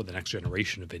individual or the next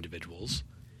generation of individuals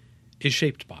is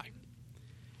shaped by.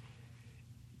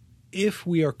 If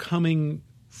we are coming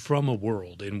from a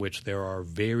world in which there are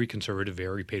very conservative,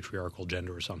 very patriarchal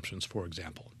gender assumptions, for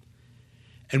example,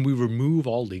 and we remove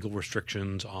all legal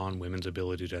restrictions on women's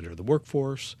ability to enter the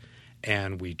workforce,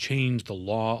 and we change the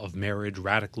law of marriage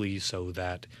radically so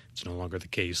that it's no longer the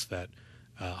case that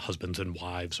husbands and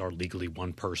wives are legally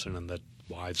one person and that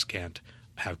wives can't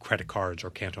have credit cards or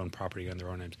can't own property on their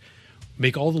own names.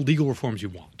 Make all the legal reforms you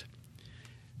want.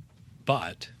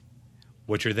 But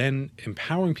what you're then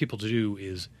empowering people to do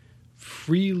is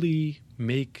freely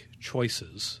make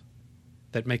choices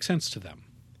that make sense to them.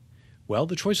 Well,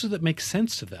 the choices that make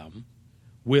sense to them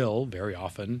will very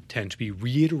often tend to be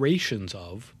reiterations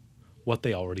of what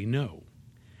they already know.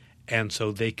 And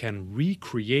so they can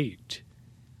recreate,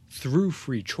 through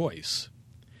free choice,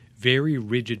 very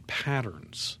rigid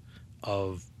patterns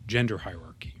of gender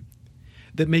hierarchy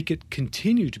that make it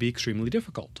continue to be extremely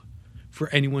difficult for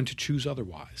anyone to choose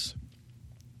otherwise.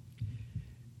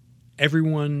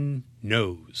 Everyone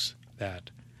knows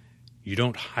that you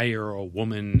don't hire a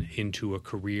woman into a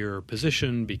career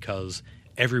position because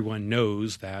everyone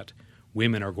knows that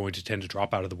women are going to tend to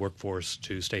drop out of the workforce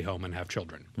to stay home and have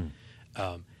children.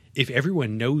 If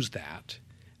everyone knows that,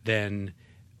 then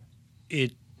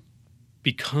it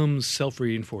becomes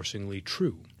self-reinforcingly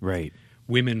true. Right.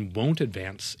 Women won't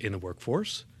advance in the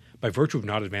workforce. By virtue of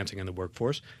not advancing in the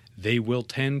workforce, they will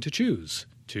tend to choose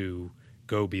to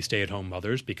go be stay-at-home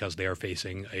mothers because they are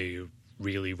facing a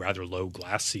really rather low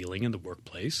glass ceiling in the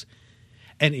workplace.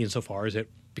 And insofar as it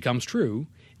becomes true,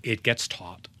 it gets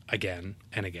taught again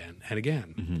and again and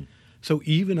again. Mm-hmm. So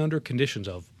even under conditions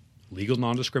of legal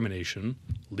non-discrimination,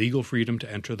 legal freedom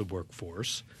to enter the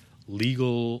workforce,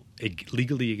 legally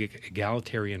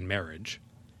egalitarian marriage,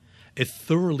 a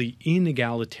thoroughly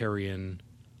inegalitarian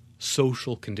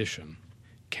social condition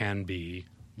can be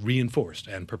reinforced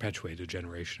and perpetuated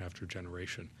generation after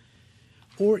generation.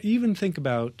 Or even think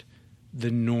about the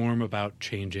norm about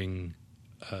changing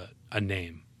a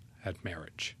name at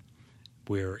marriage.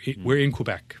 We're in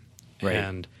Quebec, right.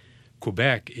 And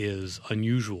Quebec is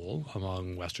unusual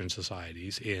among Western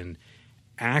societies in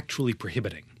actually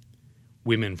prohibiting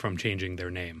women from changing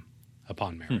their name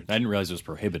upon marriage. I didn't realize it was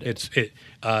prohibited.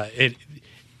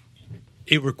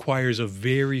 It requires a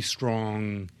very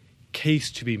strong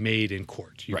case to be made in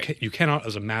court. You cannot,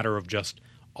 as a matter of just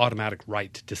automatic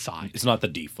right, decide. It's not the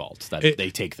default that they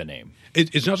take the name.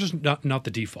 It's not just not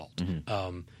the default.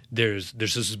 Mm-hmm. There's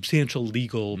a substantial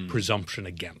legal presumption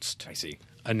against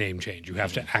a name change. You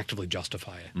have to actively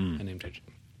justify a name change.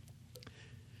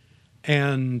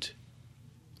 And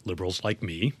liberals like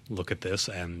me look at this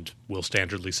and will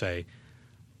standardly say,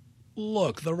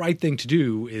 look, the right thing to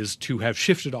do is to have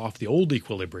shifted off the old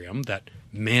equilibrium that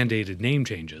mandated name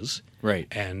changes, right,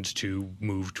 and to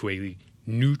move to a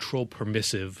neutral,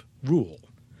 permissive rule.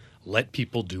 Let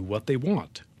people do what they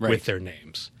want with their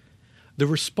names. The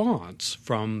response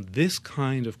from this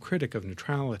kind of critic of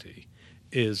neutrality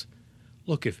is,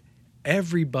 look, if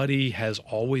everybody has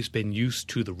always been used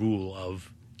to the rule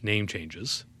of name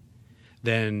changes,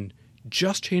 then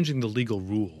just changing the legal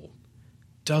rule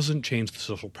doesn't change the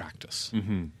social practice.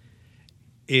 Mm-hmm.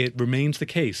 It remains the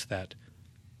case that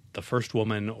the first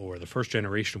woman or the first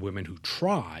generation of women who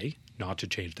try not to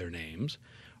change their names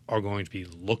are going to be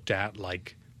looked at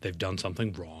like they've done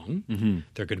something wrong. Mm-hmm.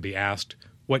 They're going to be asked,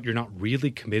 what, you're not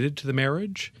really committed to the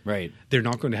marriage? Right. They're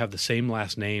not going to have the same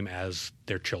last name as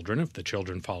their children if the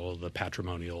children follow the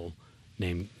patrimonial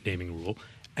naming rule.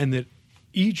 And that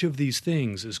each of these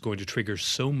things is going to trigger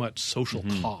so much social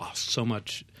cost, so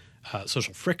much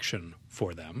social friction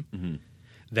for them,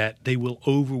 that they will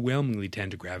overwhelmingly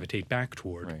tend to gravitate back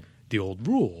toward the old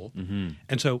rule.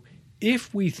 And so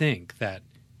if we think that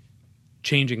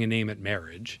changing a name at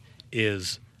marriage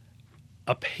is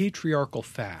a patriarchal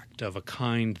fact of a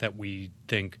kind that we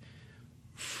think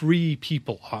free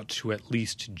people ought to at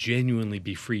least genuinely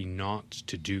be free not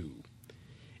to do,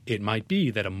 it might be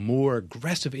that a more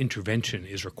aggressive intervention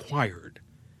is required,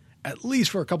 at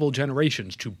least for a couple of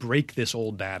generations, to break this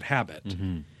old bad habit.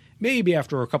 Maybe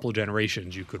after a couple of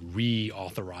generations you could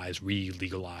reauthorize,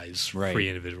 re-legalize free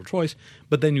individual choice,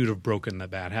 but then you'd have broken the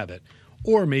bad habit.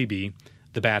 Or maybe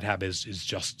the bad habit is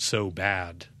just so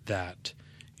bad that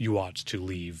you ought to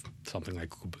leave something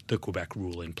like the Quebec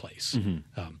rule in place.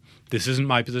 This isn't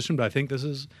my position, but I think this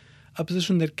is a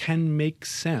position that can make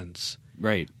sense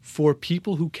for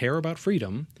people who care about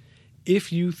freedom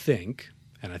if you think,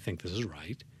 and I think this is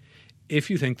right, if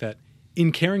you think that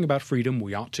in caring about freedom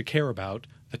we ought to care about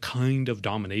the kind of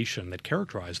domination that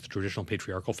characterized the traditional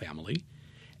patriarchal family,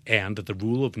 and that the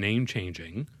rule of name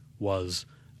changing was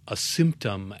a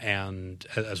symptom and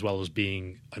as well as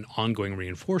being an ongoing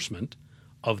reinforcement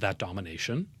of that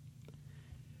domination,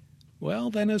 well,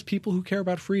 then as people who care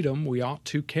about freedom, we ought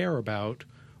to care about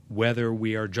whether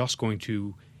we are just going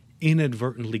to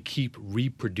inadvertently keep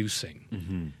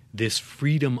reproducing this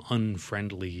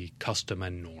freedom-unfriendly custom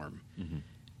and norm.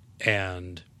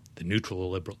 And the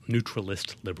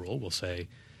neutralist liberal will say,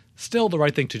 still the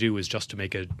right thing to do is just to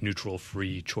make a neutral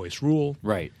free choice rule.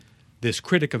 This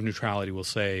critic of neutrality will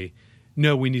say,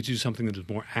 no, we need to do something that is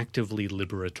more actively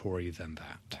liberatory than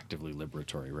that. Actively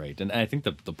liberatory, right. And I think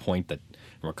the point that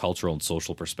from a cultural and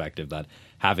social perspective that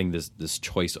having this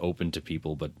choice open to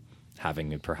people but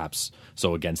having it perhaps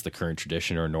so against the current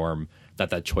tradition or norm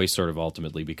that choice sort of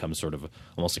ultimately becomes sort of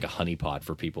almost like a honeypot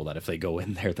for people, that if they go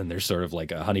in there then there's sort of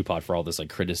like a honeypot for all this like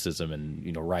criticism and,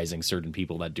 you know, rising certain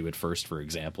people that do it first, for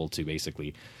example, to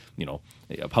basically, you know,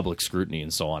 public scrutiny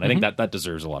and so on. I think that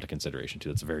deserves a lot of consideration too.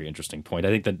 That's a very interesting point. I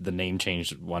think that the name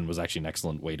change one was actually an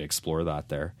excellent way to explore that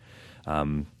there.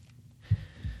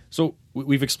 So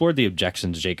we've explored the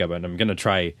objections, Jacob, and I'm going to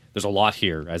try – there's a lot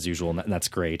here, as usual, and that's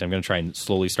great. I'm going to try and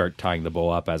slowly start tying the bow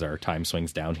up as our time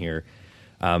swings down here.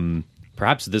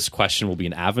 Perhaps this question will be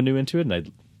an avenue into it,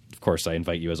 and of course I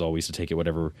invite you, as always, to take it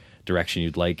whatever direction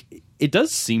you'd like. It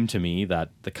does seem to me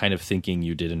that the kind of thinking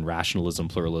you did in rationalism,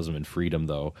 pluralism, and freedom,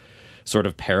 though, sort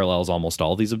of parallels almost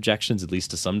all these objections, at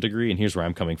least to some degree, and here's where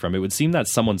I'm coming from. It would seem that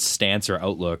someone's stance or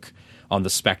outlook – on the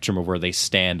spectrum of where they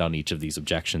stand on each of these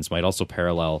objections might also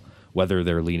parallel whether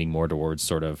they're leaning more towards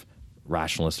sort of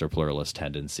rationalist or pluralist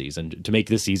tendencies. And to make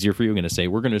this easier for you, I'm going to say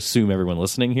we're going to assume everyone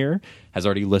listening here has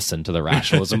already listened to the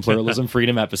rationalism, pluralism,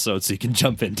 freedom episode, so you can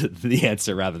jump into the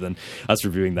answer rather than us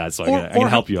reviewing that. So I'm going to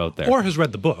help you out there. Or has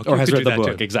read the book. Or has read the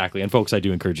book, exactly. And folks, I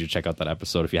do encourage you to check out that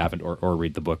episode if you haven't, or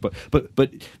read the book. But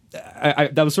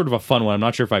that was sort of a fun one. I'm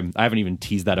not sure if I haven't even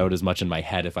teased that out as much in my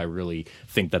head if I really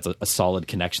think that's a solid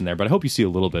connection there. But I hope you see a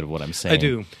little bit of what I'm saying.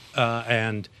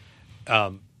 I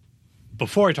do.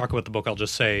 Before I talk about the book, I'll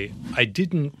just say I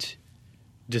didn't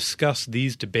discuss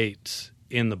these debates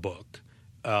in the book.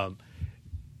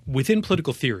 Within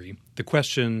political theory, the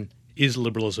question, is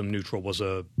liberalism neutral, was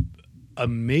a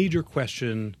major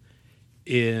question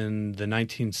in the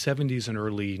 1970s and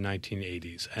early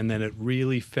 1980s. And then it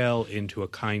really fell into a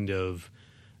kind of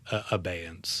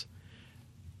abeyance.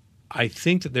 I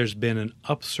think that there's been an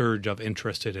upsurge of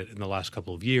interest in it in the last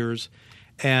couple of years.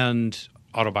 And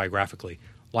autobiographically,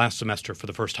 last semester, for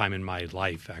the first time in my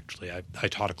life, actually, I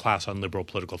taught a class on liberal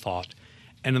political thought.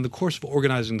 And in the course of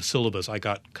organizing the syllabus, I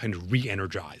got kind of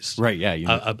re-energized. Right, yeah. You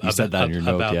said that in your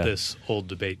note. About this old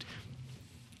debate.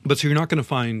 But so you're not going to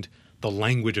find the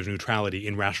language of neutrality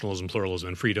in Rationalism, Pluralism,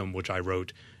 and Freedom, which I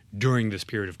wrote during this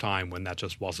period of time when that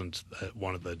just wasn't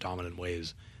one of the dominant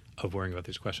ways of worrying about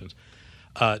these questions.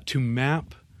 To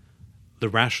map the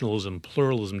rationalism,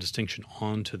 pluralism distinction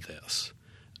onto this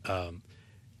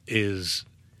is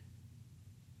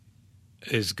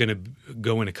going to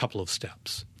go in a couple of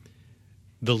steps.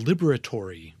 The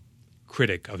liberatory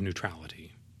critic of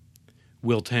neutrality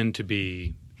will tend to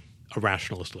be a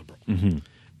rationalist liberal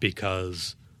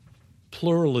because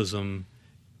pluralism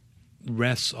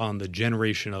rests on the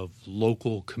generation of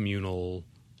local communal,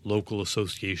 local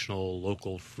associational,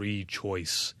 local free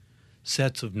choice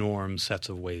sets of norms, sets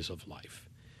of ways of life.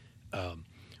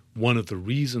 One of the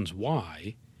reasons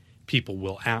why people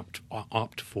will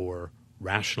opt for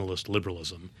rationalist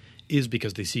liberalism is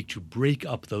because they seek to break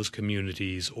up those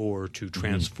communities or to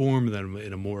transform them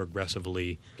in a more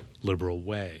aggressively liberal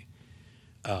way.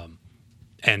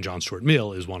 And John Stuart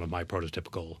Mill is one of my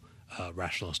prototypical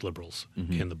rationalist liberals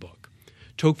in the book.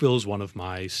 Tocqueville is one of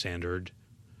my standard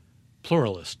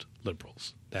pluralist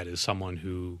liberals. That is someone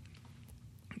who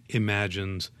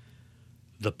imagines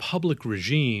the public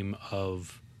regime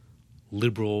of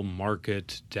liberal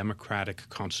market democratic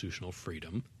constitutional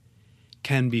freedom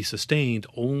can be sustained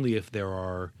only if there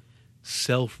are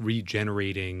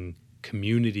self-regenerating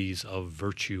communities of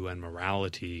virtue and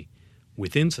morality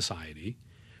within society,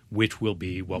 which will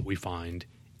be what we find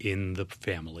in the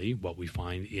family, what we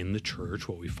find in the church,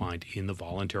 what we find in the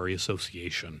voluntary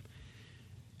association.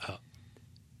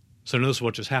 So notice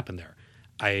what just happened there.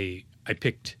 I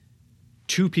picked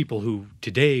two people who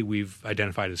today we've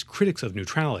identified as critics of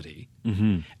neutrality,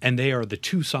 and they are the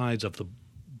two sides of the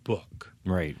book.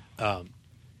 Right.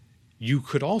 You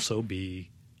could also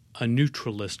be a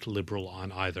neutralist liberal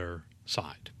on either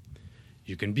side.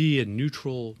 You can be a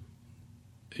neutral.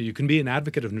 You can be an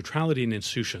advocate of neutrality in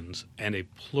institutions and a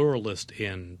pluralist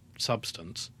in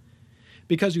substance,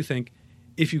 because you think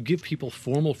if you give people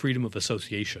formal freedom of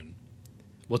association,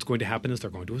 what's going to happen is they're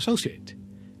going to associate,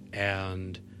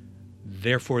 and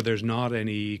therefore there's not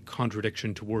any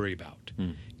contradiction to worry about.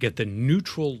 Get the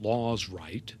neutral laws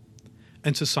right,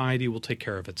 and society will take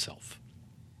care of itself.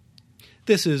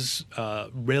 This is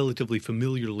relatively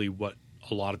familiarly what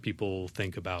a lot of people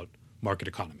think about market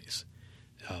economies.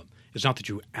 It's not that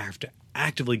you have to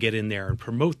actively get in there and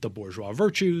promote the bourgeois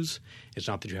virtues. It's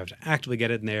not that you have to actively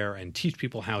get in there and teach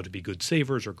people how to be good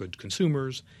savers or good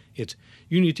consumers. It's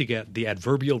you need to get the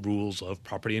adverbial rules of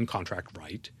property and contract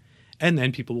right, and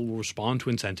then people will respond to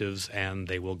incentives and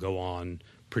they will go on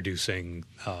producing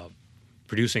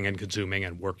and consuming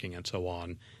and working and so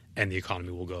on, and the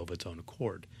economy will go of its own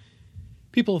accord.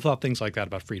 People have thought things like that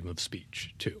about freedom of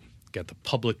speech, too. Get the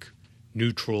public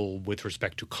neutral with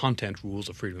respect to content rules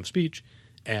of freedom of speech,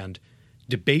 and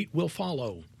debate will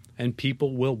follow, and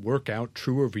people will work out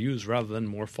truer views rather than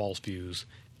more false views,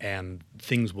 and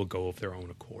things will go of their own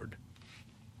accord.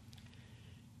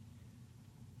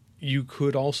 You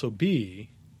could also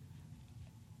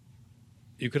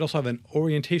have an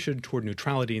orientation toward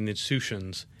neutrality in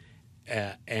institutions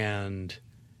and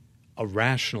a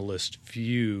rationalist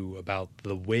view about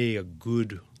the way a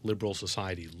good liberal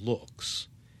society looks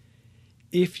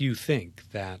if you think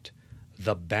that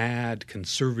the bad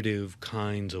conservative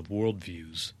kinds of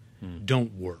worldviews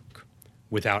don't work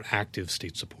without active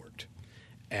state support,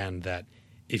 and that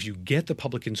if you get the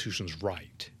public institutions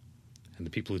right, and the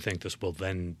people who think this will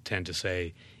then tend to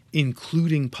say,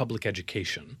 including public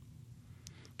education,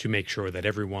 to make sure that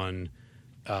everyone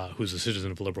who's a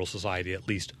citizen of a liberal society at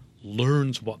least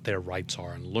learns what their rights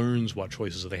are and learns what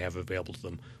choices they have available to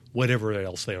them, whatever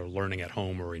else they are learning at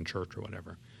home or in church or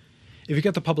whatever. If you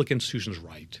get the public institutions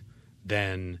right,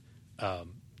 then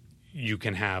you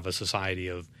can have a society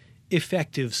of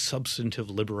effective substantive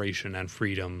liberation and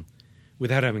freedom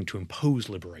without having to impose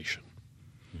liberation.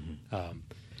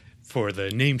 For the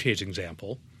name change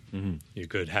example, you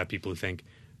could have people who think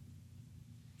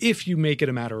if you make it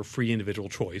a matter of free individual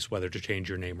choice whether to change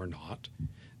your name or not,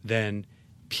 then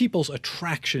people's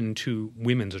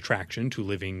women's attraction to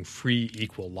living free,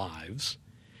 equal lives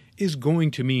is going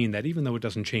to mean that even though it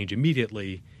doesn't change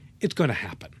immediately, it's going to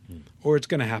happen, or it's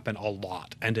going to happen a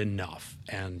lot and enough.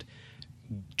 And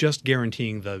just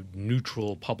guaranteeing the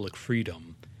neutral public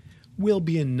freedom will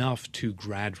be enough to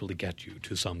gradually get you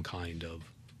to some kind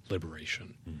of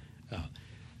liberation.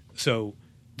 So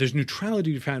there's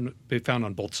neutrality to be found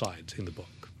on both sides in the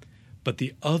book. But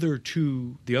the other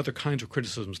kinds of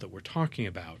criticisms that we're talking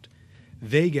about,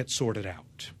 they get sorted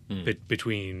out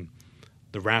between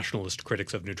the rationalist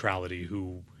critics of neutrality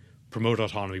who promote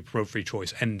autonomy, promote free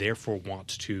choice, and therefore want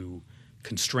to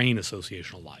constrain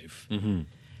associational life,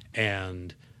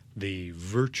 and the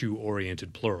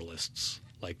virtue-oriented pluralists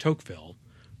like Tocqueville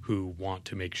who want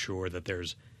to make sure that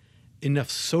there's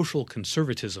enough social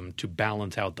conservatism to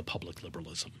balance out the public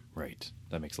liberalism. Right.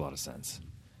 That makes a lot of sense.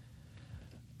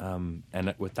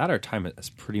 And with that, our time has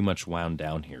pretty much wound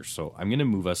down here. So I'm going to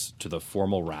move us to the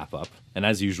formal wrap-up. And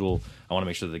as usual, I want to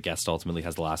make sure that the guest ultimately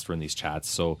has the last word in these chats.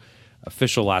 So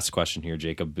official last question here,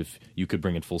 Jacob, if you could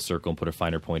bring it full circle and put a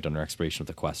finer point on our exploration of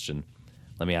the question.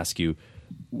 Let me ask you,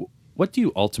 what do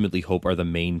you ultimately hope are the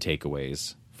main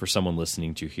takeaways for someone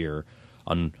listening to here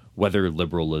on whether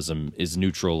liberalism is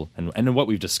neutral and what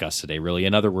we've discussed today, really?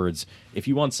 In other words, if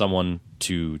you want someone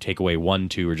to take away one,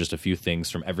 two, or just a few things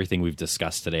from everything we've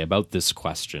discussed today about this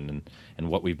question and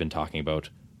what we've been talking about,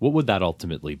 what would that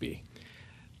ultimately be?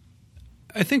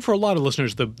 I think for a lot of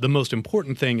listeners, the most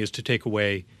important thing is to take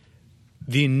away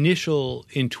the initial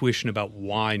intuition about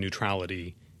why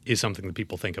neutrality is something that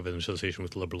people think of in association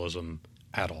with liberalism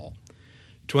at all.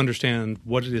 To understand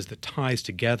what it is that ties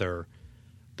together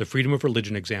the freedom of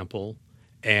religion example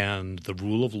and the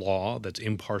rule of law that's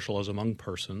impartial as among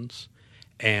persons,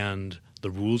 and the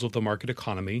rules of the market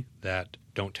economy that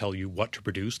don't tell you what to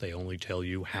produce, they only tell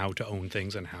you how to own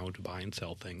things and how to buy and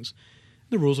sell things,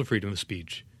 the rules of freedom of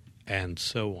speech, and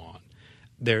so on.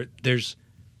 There's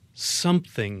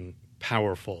something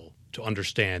powerful to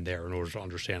understand there in order to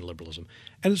understand liberalism.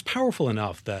 And it's powerful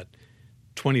enough that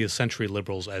 20th century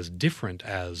liberals, as different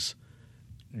as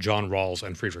John Rawls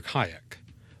and Friedrich Hayek,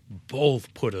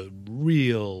 both put a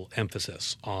real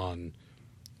emphasis on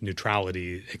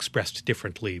neutrality expressed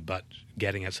differently but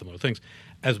getting at similar things,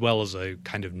 as well as a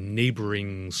kind of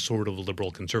neighboring sort of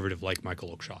liberal conservative like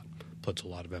Michael Oakeshott puts a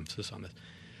lot of emphasis on this.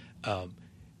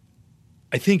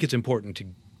 I think it's important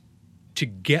to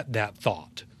get that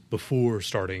thought before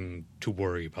starting to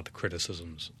worry about the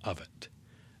criticisms of it.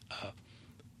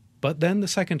 But then the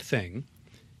second thing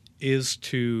is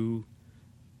to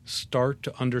start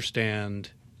to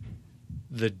understand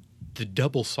the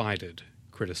double-sided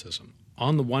criticism.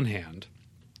 On the one hand,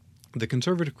 the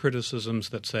conservative criticisms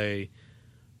that say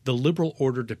the liberal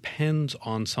order depends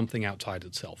on something outside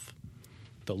itself.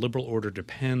 The liberal order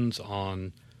depends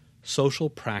on social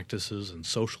practices and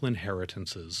social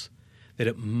inheritances that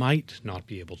it might not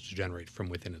be able to generate from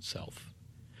within itself,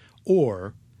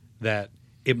 or that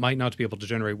it might not be able to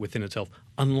generate within itself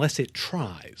unless it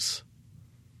tries.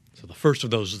 So the first of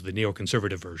those is the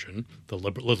neoconservative version. The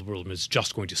liberalism is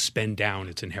just going to spend down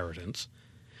its inheritance.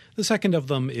 The second of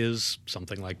them is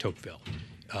something like Tocqueville.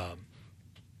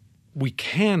 We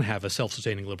can have a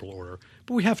self-sustaining liberal order,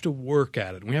 but we have to work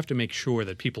at it. And we have to make sure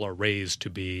that people are raised to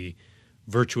be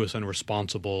virtuous and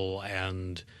responsible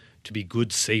and to be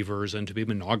good savers and to be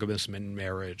monogamous in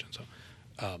marriage. And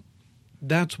so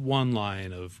that's one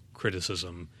line of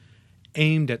criticism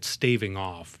aimed at staving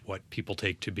off what people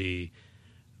take to be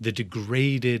the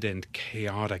degraded and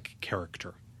chaotic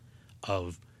character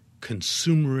of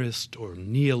consumerist or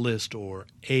nihilist or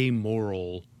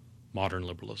amoral modern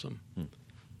liberalism.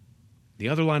 The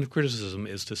other line of criticism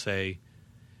is to say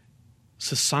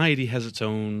society has its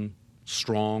own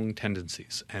strong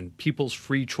tendencies, and people's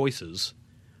free choices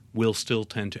will still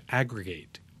tend to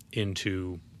aggregate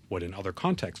into what in other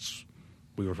contexts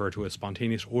we refer to as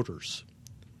spontaneous orders.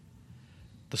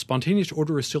 The spontaneous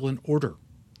order is still an order,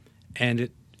 and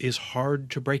it is hard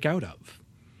to break out of.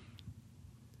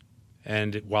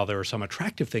 And while there are some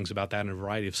attractive things about that in a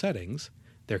variety of settings,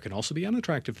 there can also be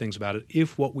unattractive things about it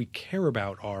if what we care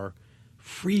about are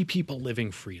free people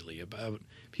living freely, about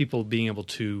people being able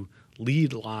to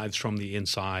lead lives from the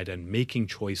inside and making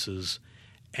choices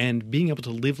and being able to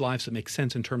live lives that make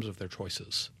sense in terms of their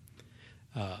choices.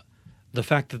 The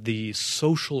fact that the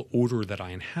social order that I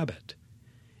inhabit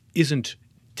isn't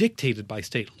dictated by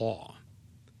state law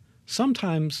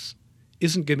sometimes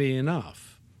isn't going to be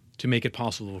enough to make it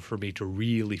possible for me to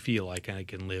really feel like I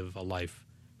can live a life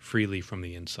freely from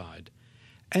the inside.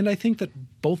 And I think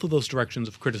that both of those directions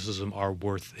of criticism are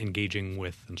worth engaging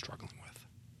with and struggling with.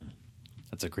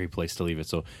 That's a great place to leave it.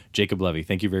 So, Jacob Levy,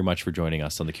 thank you very much for joining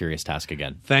us on The Curious Task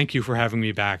again. Thank you for having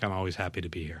me back. I'm always happy to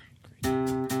be here.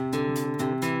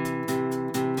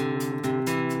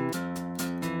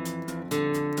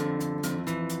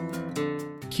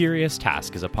 Curious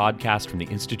Task is a podcast from the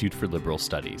Institute for Liberal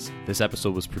Studies. This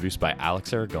episode was produced by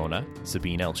Alex Aragona,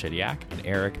 Sabine Elchediak, and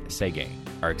Eric Seguin.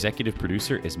 Our executive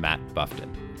producer is Matt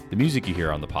Buffton. The music you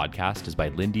hear on the podcast is by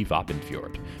Lindy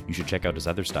Voppenfjord. You should check out his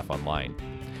other stuff online.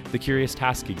 The Curious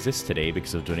Task exists today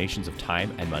because of donations of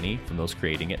time and money from those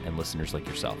creating it and listeners like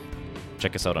yourself.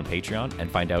 Check us out on Patreon and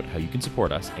find out how you can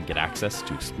support us and get access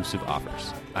to exclusive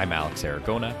offers. I'm Alex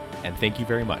Aragona, and thank you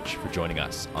very much for joining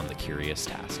us on The Curious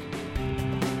Task.